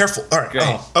 honey, careful. All right. Great.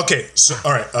 Oh, okay. So,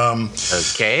 all right.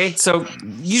 okay. So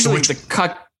usually So the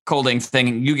cuckolding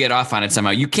thing, you get off on it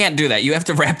somehow. You can't do that. You have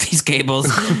to wrap these cables.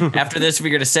 After this, we're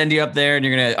going to send you up there and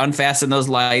you're going to unfasten those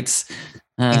lights.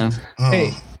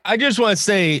 Hey, I just want to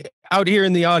say out here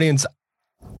in the audience,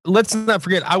 let's not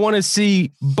forget, I want to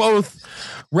see both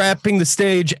wrapping the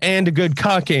stage and a good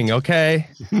cucking, okay?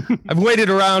 I've waited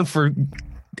around for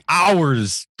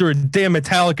hours through a damn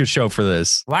Metallica show for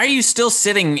this. Why are you still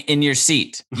sitting in your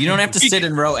seat? You don't have to sit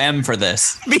in row M for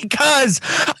this. Because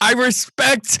I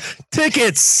respect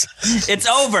tickets. It's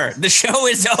over. The show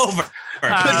is over.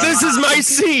 But this is my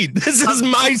seat. This is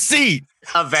my seat.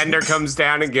 A vendor comes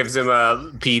down and gives him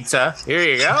a pizza. Here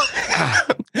you go.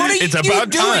 What are It's you about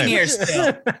doing time. here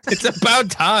still? It's about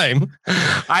time.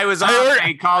 I was off.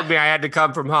 He called me. I had to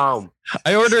come from home.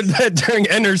 I ordered that during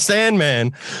Enter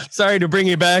Sandman. Sorry to bring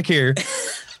you back here.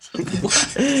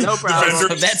 No problem.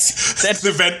 vendor- That's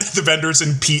the vendor's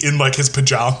in like his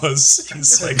pajamas.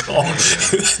 He's like, oh.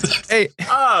 Hey,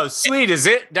 Oh, sweet. Is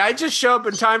it? Did I just show up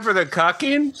in time for the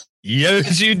cucking?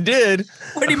 yes, you did.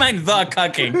 what do you mind the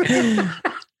cucking?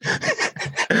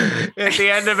 At the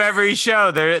end of every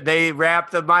show, they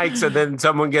wrap the mics and then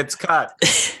someone gets cut.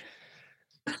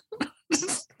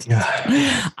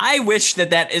 I wish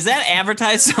that is that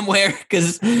advertised somewhere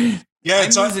because Yeah,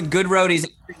 it's I'm on, using good roadies.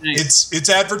 it's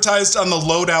advertised on the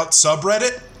Loadout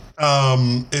subreddit.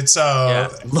 It's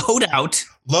Loadout.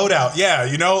 Loadout.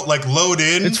 Yeah, like load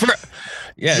in. It's for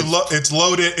It's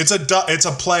loaded. It's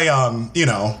a play on,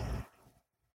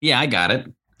 Yeah, I got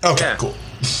it. Okay, Yeah. cool.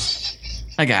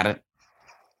 I got it.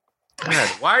 God,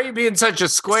 why are you being such a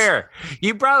square?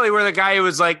 You probably were the guy who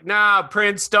was like, nah,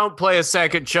 Prince, don't play a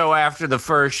second show after the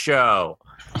first show.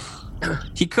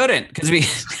 He couldn't because we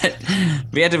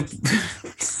had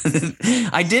to.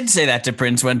 I did say that to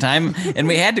Prince one time, and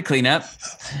we had to clean up.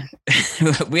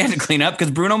 We had to clean up because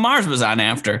Bruno Mars was on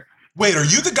after. Wait, are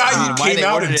you the guy who why came they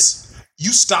out ordered and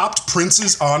you stopped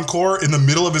Prince's encore in the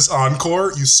middle of his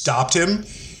encore? You stopped him,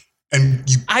 and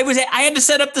you. I had to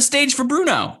set up the stage for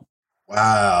Bruno.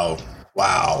 Wow.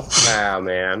 Wow,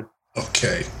 man.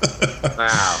 Okay.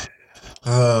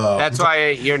 Wow. That's why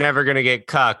you're never going to get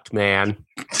cucked, man.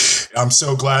 I'm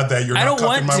so glad that you're I not don't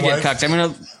want cucking my to get wife. cucked. I'm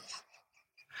gonna.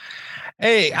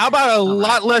 Hey, how about a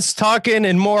lot less talking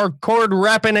and more cord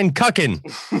wrapping and cucking?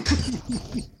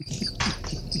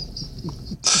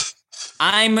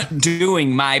 I'm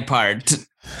doing my part.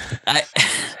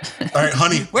 All right,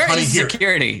 honey. Where honey, is here.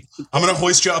 security? I'm gonna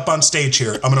hoist you up on stage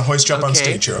here. Okay.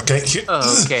 Here.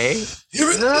 Okay.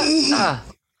 Here. There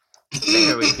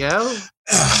we go.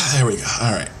 There we go.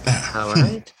 All right. All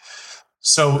right.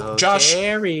 So, Josh,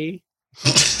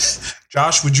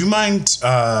 would you mind?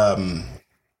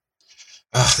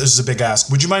 This is a big ask.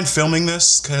 Would you mind filming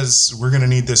this? Because we're gonna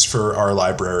need this for our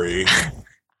library.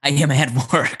 I am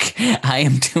at work. I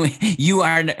am doing. You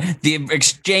are. The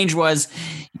exchange was.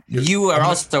 You are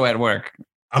also at work.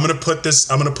 I'm gonna put this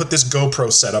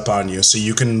GoPro setup on you so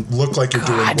you can look like you're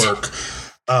doing work.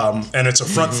 And it's a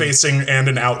front-facing and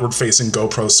an outward-facing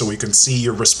GoPro, so we can see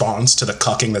your response to the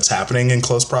cucking that's happening in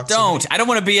close proximity. I don't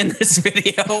want to be in this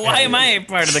video. Why am I a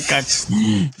part of the cuck?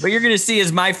 What you're gonna see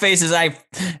is my face as I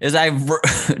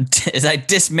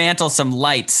dismantle some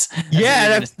lights.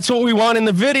 That's what we want in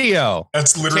the video.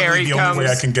 That's literally the only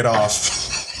way I can get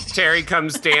off. Terry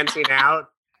comes dancing out,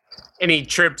 and he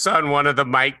trips on one of the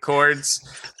mic cords,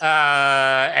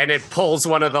 and it pulls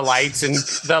one of the lights, and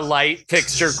the light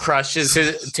fixture crushes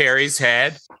Terry's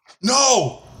head.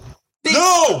 No!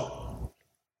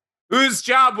 Whose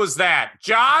job was that?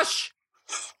 Josh?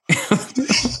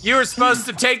 You were supposed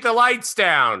to take the lights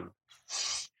down.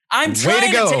 I'm trying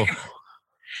to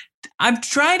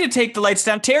take the lights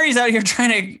down. Terry's out here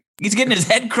he's getting his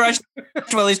head crushed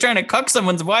while he's trying to cuck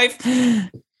someone's wife.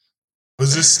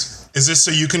 Is this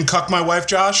so you can cuck my wife,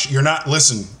 Josh? You're not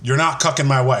cucking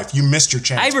my wife. You missed your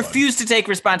chance. I refuse to take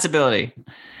responsibility.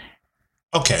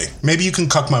 Okay, maybe you can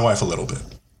cuck my wife a little bit.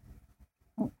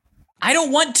 I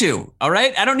don't want to, all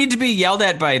right? I don't need to be yelled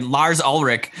at by Lars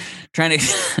Ulrich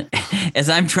as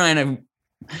I'm trying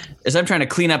to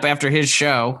clean up after his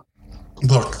show.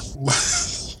 Look.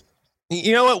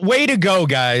 You know what? Way to go,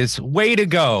 guys. Way to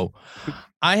go.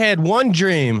 I had one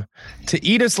dream to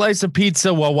eat a slice of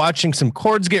pizza while watching some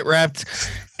cords get wrapped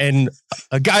and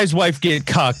a guy's wife get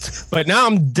cucked. But now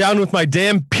I'm down with my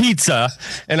damn pizza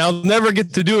and I'll never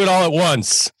get to do it all at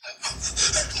once.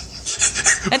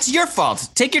 That's your fault.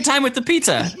 Take your time with the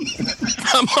pizza.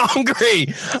 I'm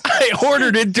hungry. I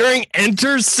ordered it during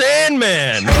Enter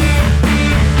Sandman.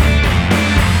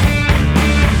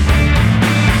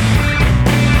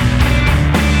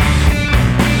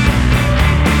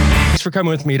 For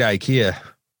coming with me to IKEA.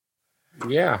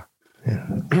 Yeah.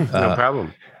 No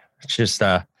problem. It's just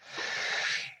got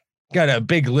a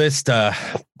big list,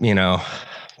 starting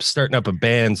up a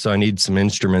band, so I need some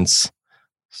instruments.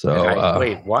 So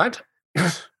wait, what?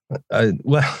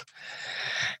 Well,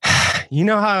 you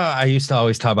know how I used to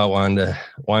always talk about wanting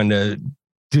to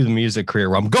do the music career.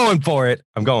 Well, I'm going for it.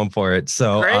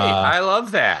 So great. I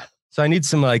love that. So I need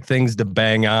some things to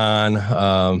bang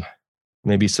on.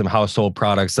 Maybe some household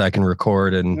products that I can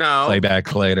record and play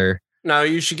back later. No,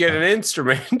 you should get an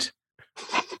instrument.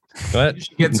 What? You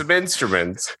should get some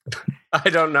instruments.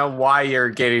 I don't know why you're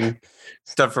getting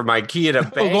stuff from IKEA to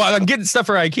bang. Well, I'm getting stuff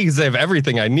for IKEA because they have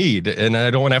everything I need, and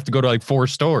I don't want to have to go to 4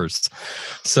 stores.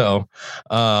 So,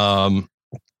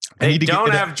 they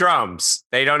don't have drums.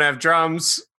 They don't have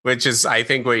drums, which is, I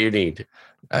think, what you need.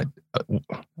 I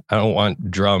don't want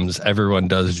drums. Everyone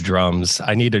does drums.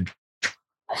 I need a.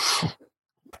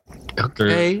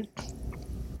 Okay.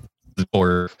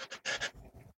 Or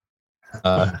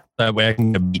that way I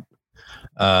can beat.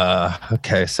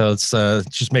 Okay, so let's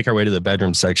just make our way to the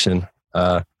bedroom section.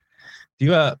 Do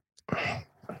you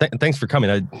thanks for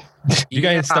coming. You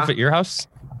guys have stuff at your house?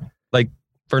 Like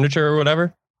furniture or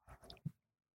whatever?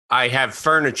 I have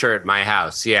furniture at my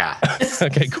house. Yeah.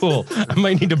 Okay, cool. I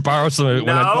might need to borrow some of it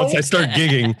once I start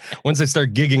gigging. Once I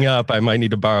start gigging up, I might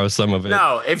need to borrow some of it.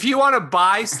 No, if you want to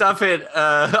buy stuff at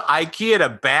IKEA to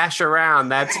bash around,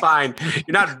 that's fine.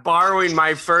 You're not borrowing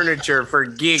my furniture for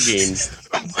gigging.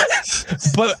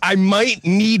 But I might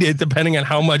need it depending on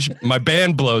how much my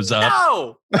band blows up.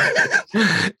 No,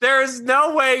 there is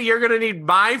no way you're going to need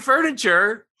my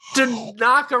furniture to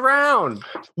knock around.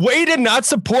 Way to not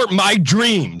support my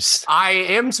dreams. I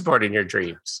am supporting your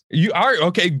dreams. You are?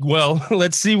 Okay, well,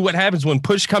 let's see what happens when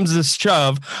push comes to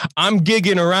shove. I'm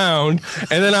gigging around,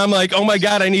 and then I'm like, oh my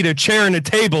God, I need a chair and a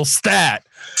table stat.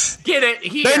 Get it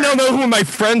here. They don't know who my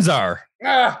friends are.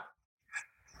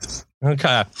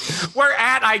 Okay. We're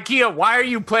at IKEA. Why are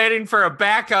you planning for a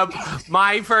backup?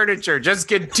 My furniture. Just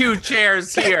get 2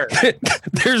 chairs here.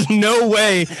 There's no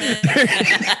way.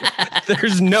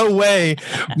 There's no way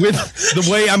with the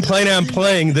way I'm planning on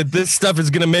playing that this stuff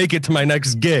is going to make it to my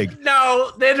next gig.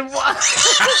 No, then what?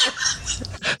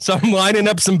 So I'm lining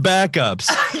up some backups.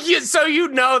 So you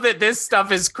know that this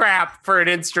stuff is crap for an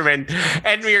instrument,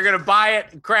 and you're going to buy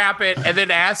it, crap it, and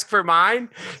then ask for mine?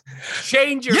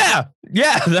 Change your...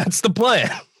 Yeah, that's the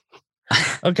plan.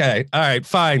 Okay. All right.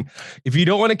 Fine. If you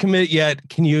don't want to commit yet,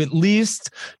 can you at least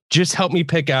just help me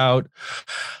pick out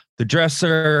the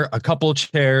dresser, a couple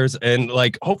chairs, and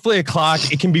like hopefully a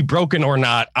clock? It can be broken or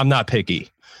not. I'm not picky.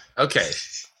 Okay.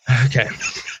 Okay.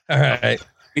 All right.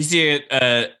 We see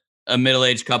a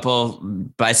middle-aged couple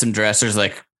buy some dressers,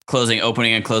 like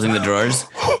opening and closing the drawers.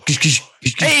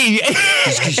 Hey,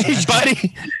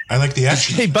 buddy. I like the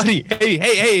action. Hey, buddy.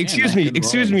 Hey, excuse me.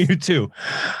 Excuse me, you two.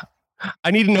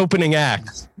 I need an opening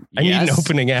act. I need an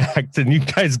opening act, and you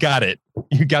guys got it.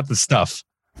 You got the stuff.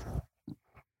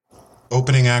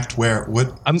 Opening act where?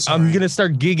 What? I'm gonna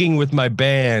start gigging with my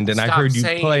band, and Stop I heard you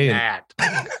playing. I'm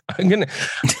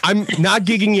not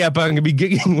gigging yet, but I'm gonna be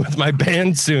gigging with my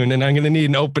band soon, and I'm gonna need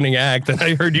an opening act. And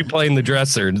I heard you playing the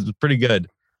dresser. It's pretty good.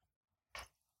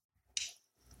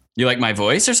 You like my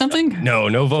voice or something?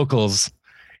 No vocals,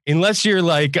 unless you're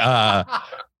like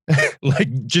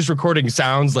like just recording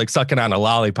sounds, like sucking on a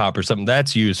lollipop or something.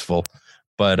 That's useful.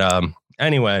 But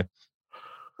anyway.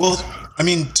 Well, I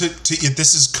mean,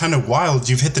 this is kind of wild.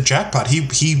 You've hit the jackpot.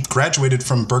 He graduated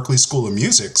from Berklee School of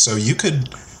Music, so you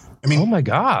could. I mean, oh my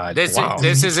God! This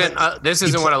isn't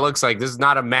what it looks like. This is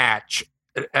not a match.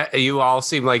 You all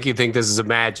seem like you think this is a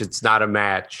match. It's not a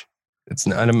match. It's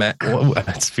not a match.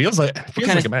 It feels like. What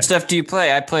kind of stuff do you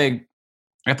play? I play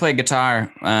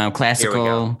guitar,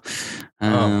 classical.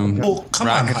 Well, come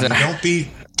on,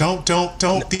 honey.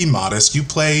 Don't be modest. You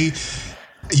play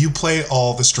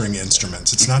all the string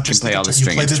instruments. It's not just play all the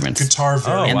string instruments. The guitar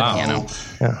very well. The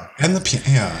piano. And the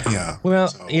piano. Yeah. Well,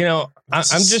 so,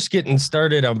 I'm just getting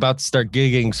started. I'm about to start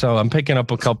gigging, so I'm picking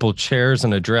up a couple chairs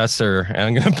and a dresser, and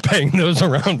I'm going to bang those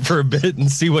around for a bit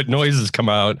and see what noises come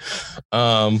out.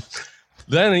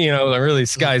 Then, really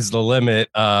sky's the limit.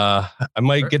 I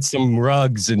might get some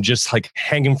rugs and just like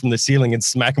hang them from the ceiling and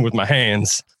smack them with my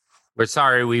hands. We're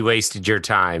sorry we wasted your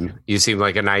time. You seem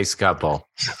like a nice couple.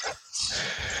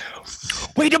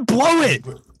 Way to blow it!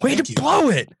 Way to blow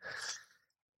it!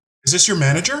 Is this your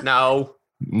manager? No.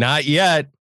 Not yet.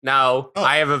 No.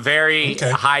 I have a very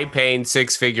high-paying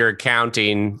 6-figure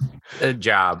accounting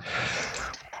job.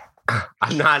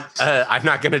 I'm not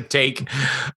going to take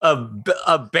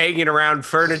a banging around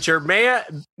furniture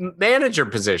manager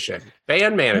position.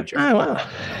 Band manager. Oh, wow.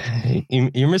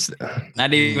 You missed.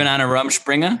 Not even on a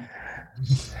Rumspringa?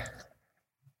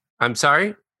 I'm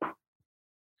sorry?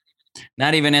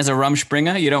 Not even as a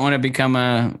Rumspringa? You don't want to become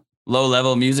a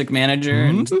low-level music manager?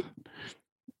 Mm-hmm.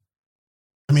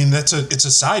 I mean, it's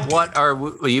a side gig. What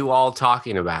are you all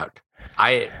talking about?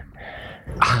 I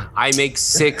make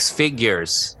 6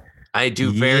 figures. I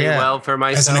do very well for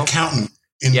myself. As an accountant.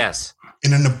 Yes.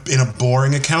 In a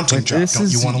boring accounting job. This Don't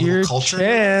you want a little your culture?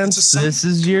 chance. This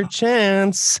is your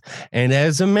chance. And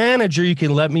as a manager, you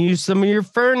can let me use some of your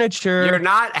furniture. You're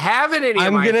not having any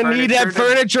I'm going to need that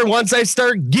furniture once I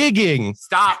start gigging.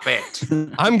 Stop it.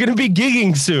 I'm going to be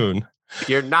gigging soon.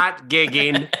 You're not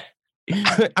gigging.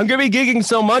 I'm going to be gigging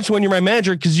so much when you're my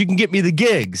manager because you can get me the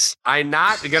gigs. I'm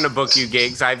not going to book you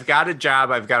gigs. I've got a job.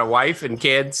 I've got a wife and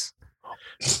kids.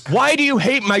 Why do you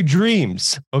hate my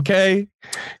dreams? Okay.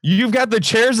 You've got the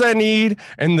chairs I need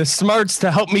and the smarts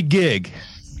to help me gig.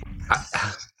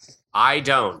 I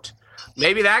don't.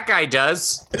 Maybe that guy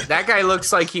does. That guy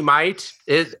looks like he might.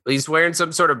 He's wearing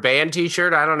some sort of band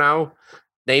t-shirt. I don't know.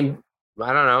 I don't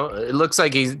know. It looks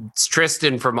like he's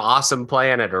Tristan from Awesome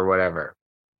Planet or whatever.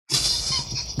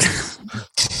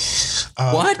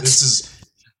 What?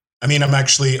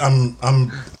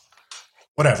 I'm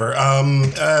whatever.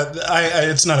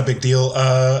 It's not a big deal.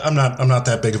 I'm not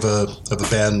that big of a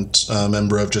band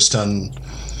member. I've just done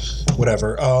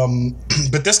whatever.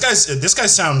 But this guy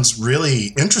sounds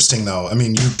really interesting though. I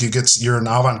mean, you're an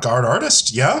avant-garde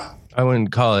artist, yeah? I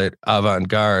wouldn't call it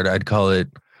avant-garde. I'd call it.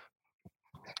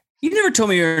 You never told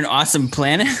me you were an Awesome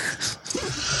Planet.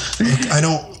 Look, I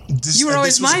don't. You were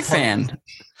always my fan.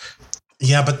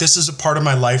 Yeah, but this is a part of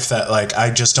my life that like I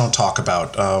just don't talk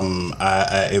about.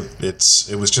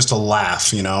 It was just a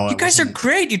laugh, you know. You guys are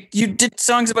great. You did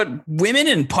songs about women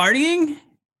and partying.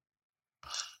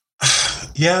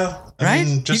 Yeah, right. I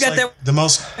mean, just you got like that the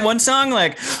most one song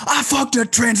like I fucked a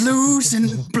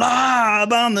translucent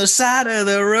blob on the side of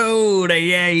the road.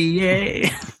 Yeah.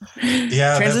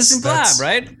 Translucent blob,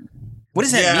 right? What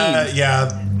does that mean?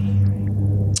 Yeah.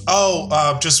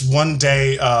 Oh, just one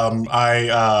day,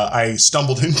 I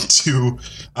stumbled into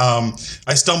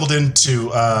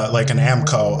like an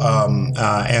AMCO,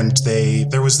 and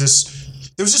there was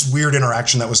this weird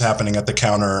interaction that was happening at the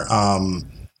counter,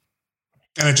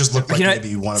 And it just looked like You know,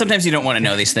 maybe one sometimes you don't want to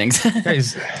know these things.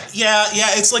 Guys, Yeah,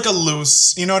 it's like a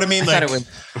loose, you know what I mean? I Like, thought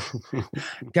it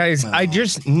guys, I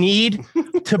just need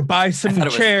to buy some thought it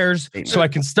was- chairs so I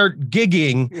can start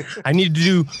gigging. I need to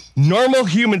do normal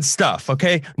human stuff,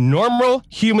 okay? Normal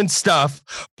human stuff,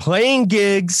 playing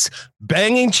gigs,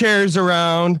 banging chairs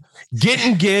around,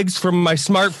 getting gigs from my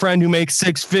smart friend who makes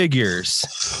 6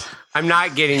 figures. I'm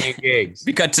not getting you gigs.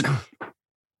 we cut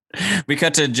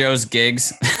to Joe's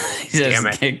gigs. Damn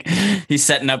it. He's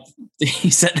setting up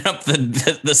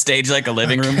the stage like a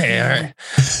living room. Okay, all right.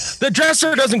 The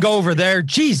dresser doesn't go over there.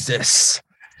 Jesus.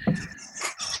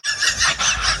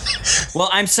 Well,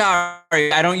 I'm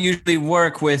sorry. I don't usually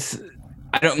work with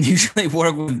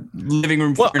living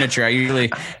room furniture. I usually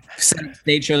set up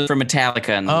stage shows for Metallica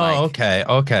and the like.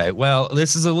 Okay. Well,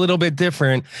 this is a little bit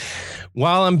different.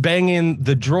 While I'm banging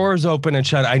the drawers open and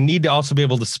shut, I need to also be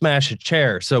able to smash a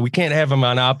chair. So we can't have them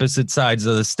on opposite sides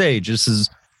of the stage. This is.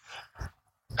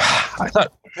 I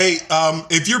thought. hey,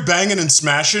 if you're banging and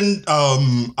smashing,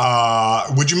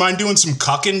 would you mind doing some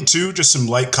cucking too? Just some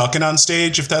light cucking on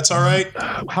stage, if that's all right.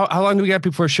 How long do we got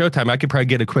before showtime? I could probably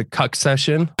get a quick cuck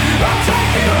session.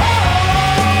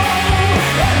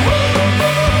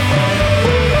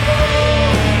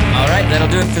 All right, that'll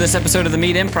do it for this episode of the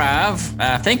Meat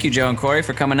Improv. Thank you, Joe and Corey,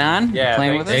 for coming on. Yeah,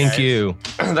 playing with us. Thank you.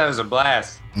 That was a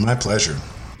blast. My pleasure.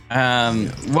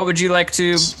 What would you like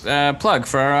to plug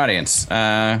for our audience?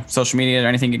 Social media or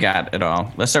anything you got at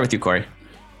all? Let's start with you, Corey.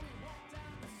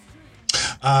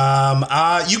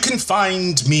 You can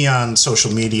find me on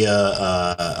social media,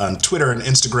 on Twitter and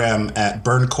Instagram at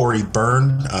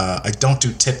BurnCoryBurn. I don't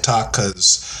do TikTok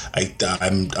because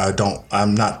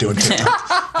I'm not doing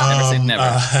TikTok. Never say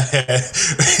never.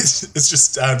 It's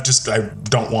just I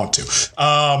don't want to.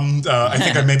 I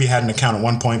think I maybe had an account at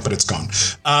one point, but it's gone.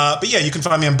 But yeah, you can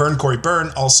find me on Burn Cory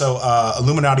Burn. Also,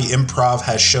 Illuminati Improv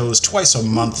has shows twice a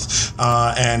month,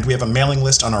 and we have a mailing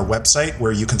list on our website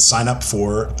where you can sign up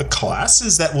for the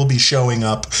classes that will be showing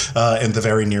up in the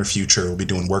very near future. We'll be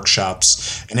doing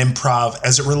workshops and improv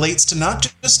as it relates to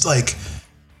not just like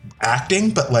acting,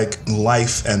 but like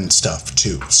life and stuff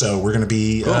too. So we're going to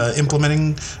be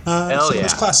implementing some of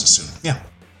those classes soon.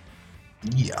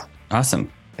 Yeah.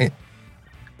 Awesome.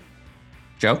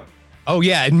 Joe? Oh,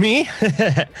 yeah, and me?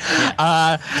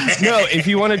 No, if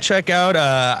you want to check out,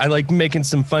 I like making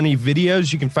some funny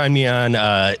videos. You can find me on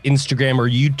Instagram or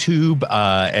YouTube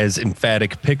as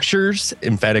Emphatic Pictures.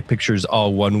 Emphatic Pictures,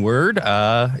 all one word.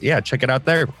 Yeah, check it out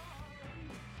there.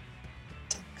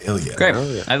 Hell yeah. Great. Oh,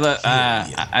 yeah.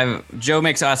 I love. Joe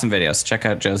makes awesome videos. Check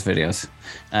out Joe's videos.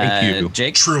 Thank you.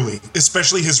 Jake. Truly,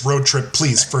 especially his road trip.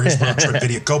 Please, for his road trip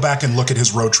video, go back and look at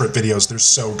his road trip videos. They're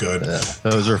so good.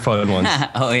 Those are fun ones.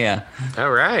 Oh yeah. All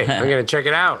right. I'm going to check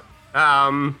it out.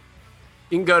 You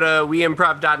can go to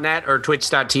weimprov.net or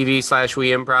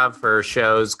twitch.tv/weimprov for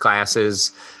shows,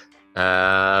 classes,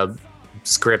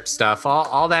 script stuff,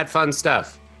 all that fun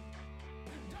stuff.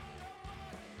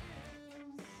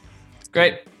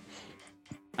 Great.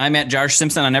 I'm at Josh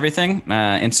Simpson on everything.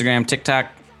 Instagram,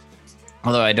 TikTok.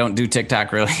 Although I don't do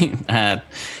TikTok really.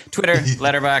 Twitter,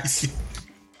 Letterboxd.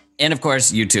 And of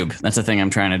course, YouTube. That's the thing I'm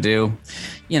trying to do.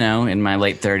 You know, in my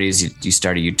late 30s, you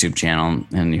start a YouTube channel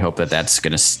and you hope that that's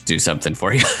going to do something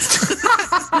for you.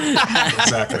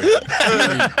 Exactly.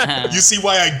 You see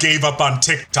why I gave up on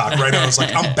TikTok, right? I was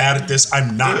like, I'm bad at this.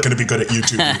 I'm not going to be good at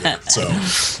YouTube either. So,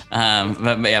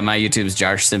 but yeah, my YouTube's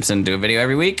Josh Simpson. Do a video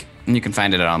every week. And you can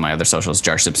find it at all my other socials,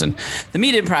 Josh Simpson. The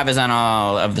Meat Improv is on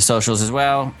all of the socials as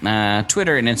well.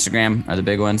 Twitter and Instagram are the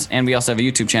big ones. And we also have a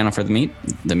YouTube channel for The Meat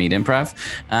Improv.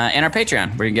 And our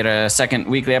Patreon, where you get a second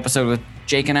weekly episode with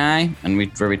Jake and I, and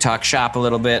where we talk shop a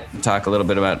little bit, talk a little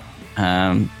bit about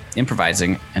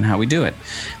improvising and how we do it.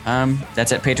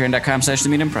 That's at patreon.com/The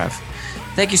Meat Improv.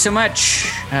 Thank you so much.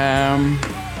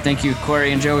 Thank you,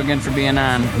 Corey and Joe, again for being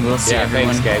on. We'll see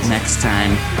everyone thanks, guys. next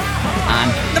time on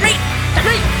The Meat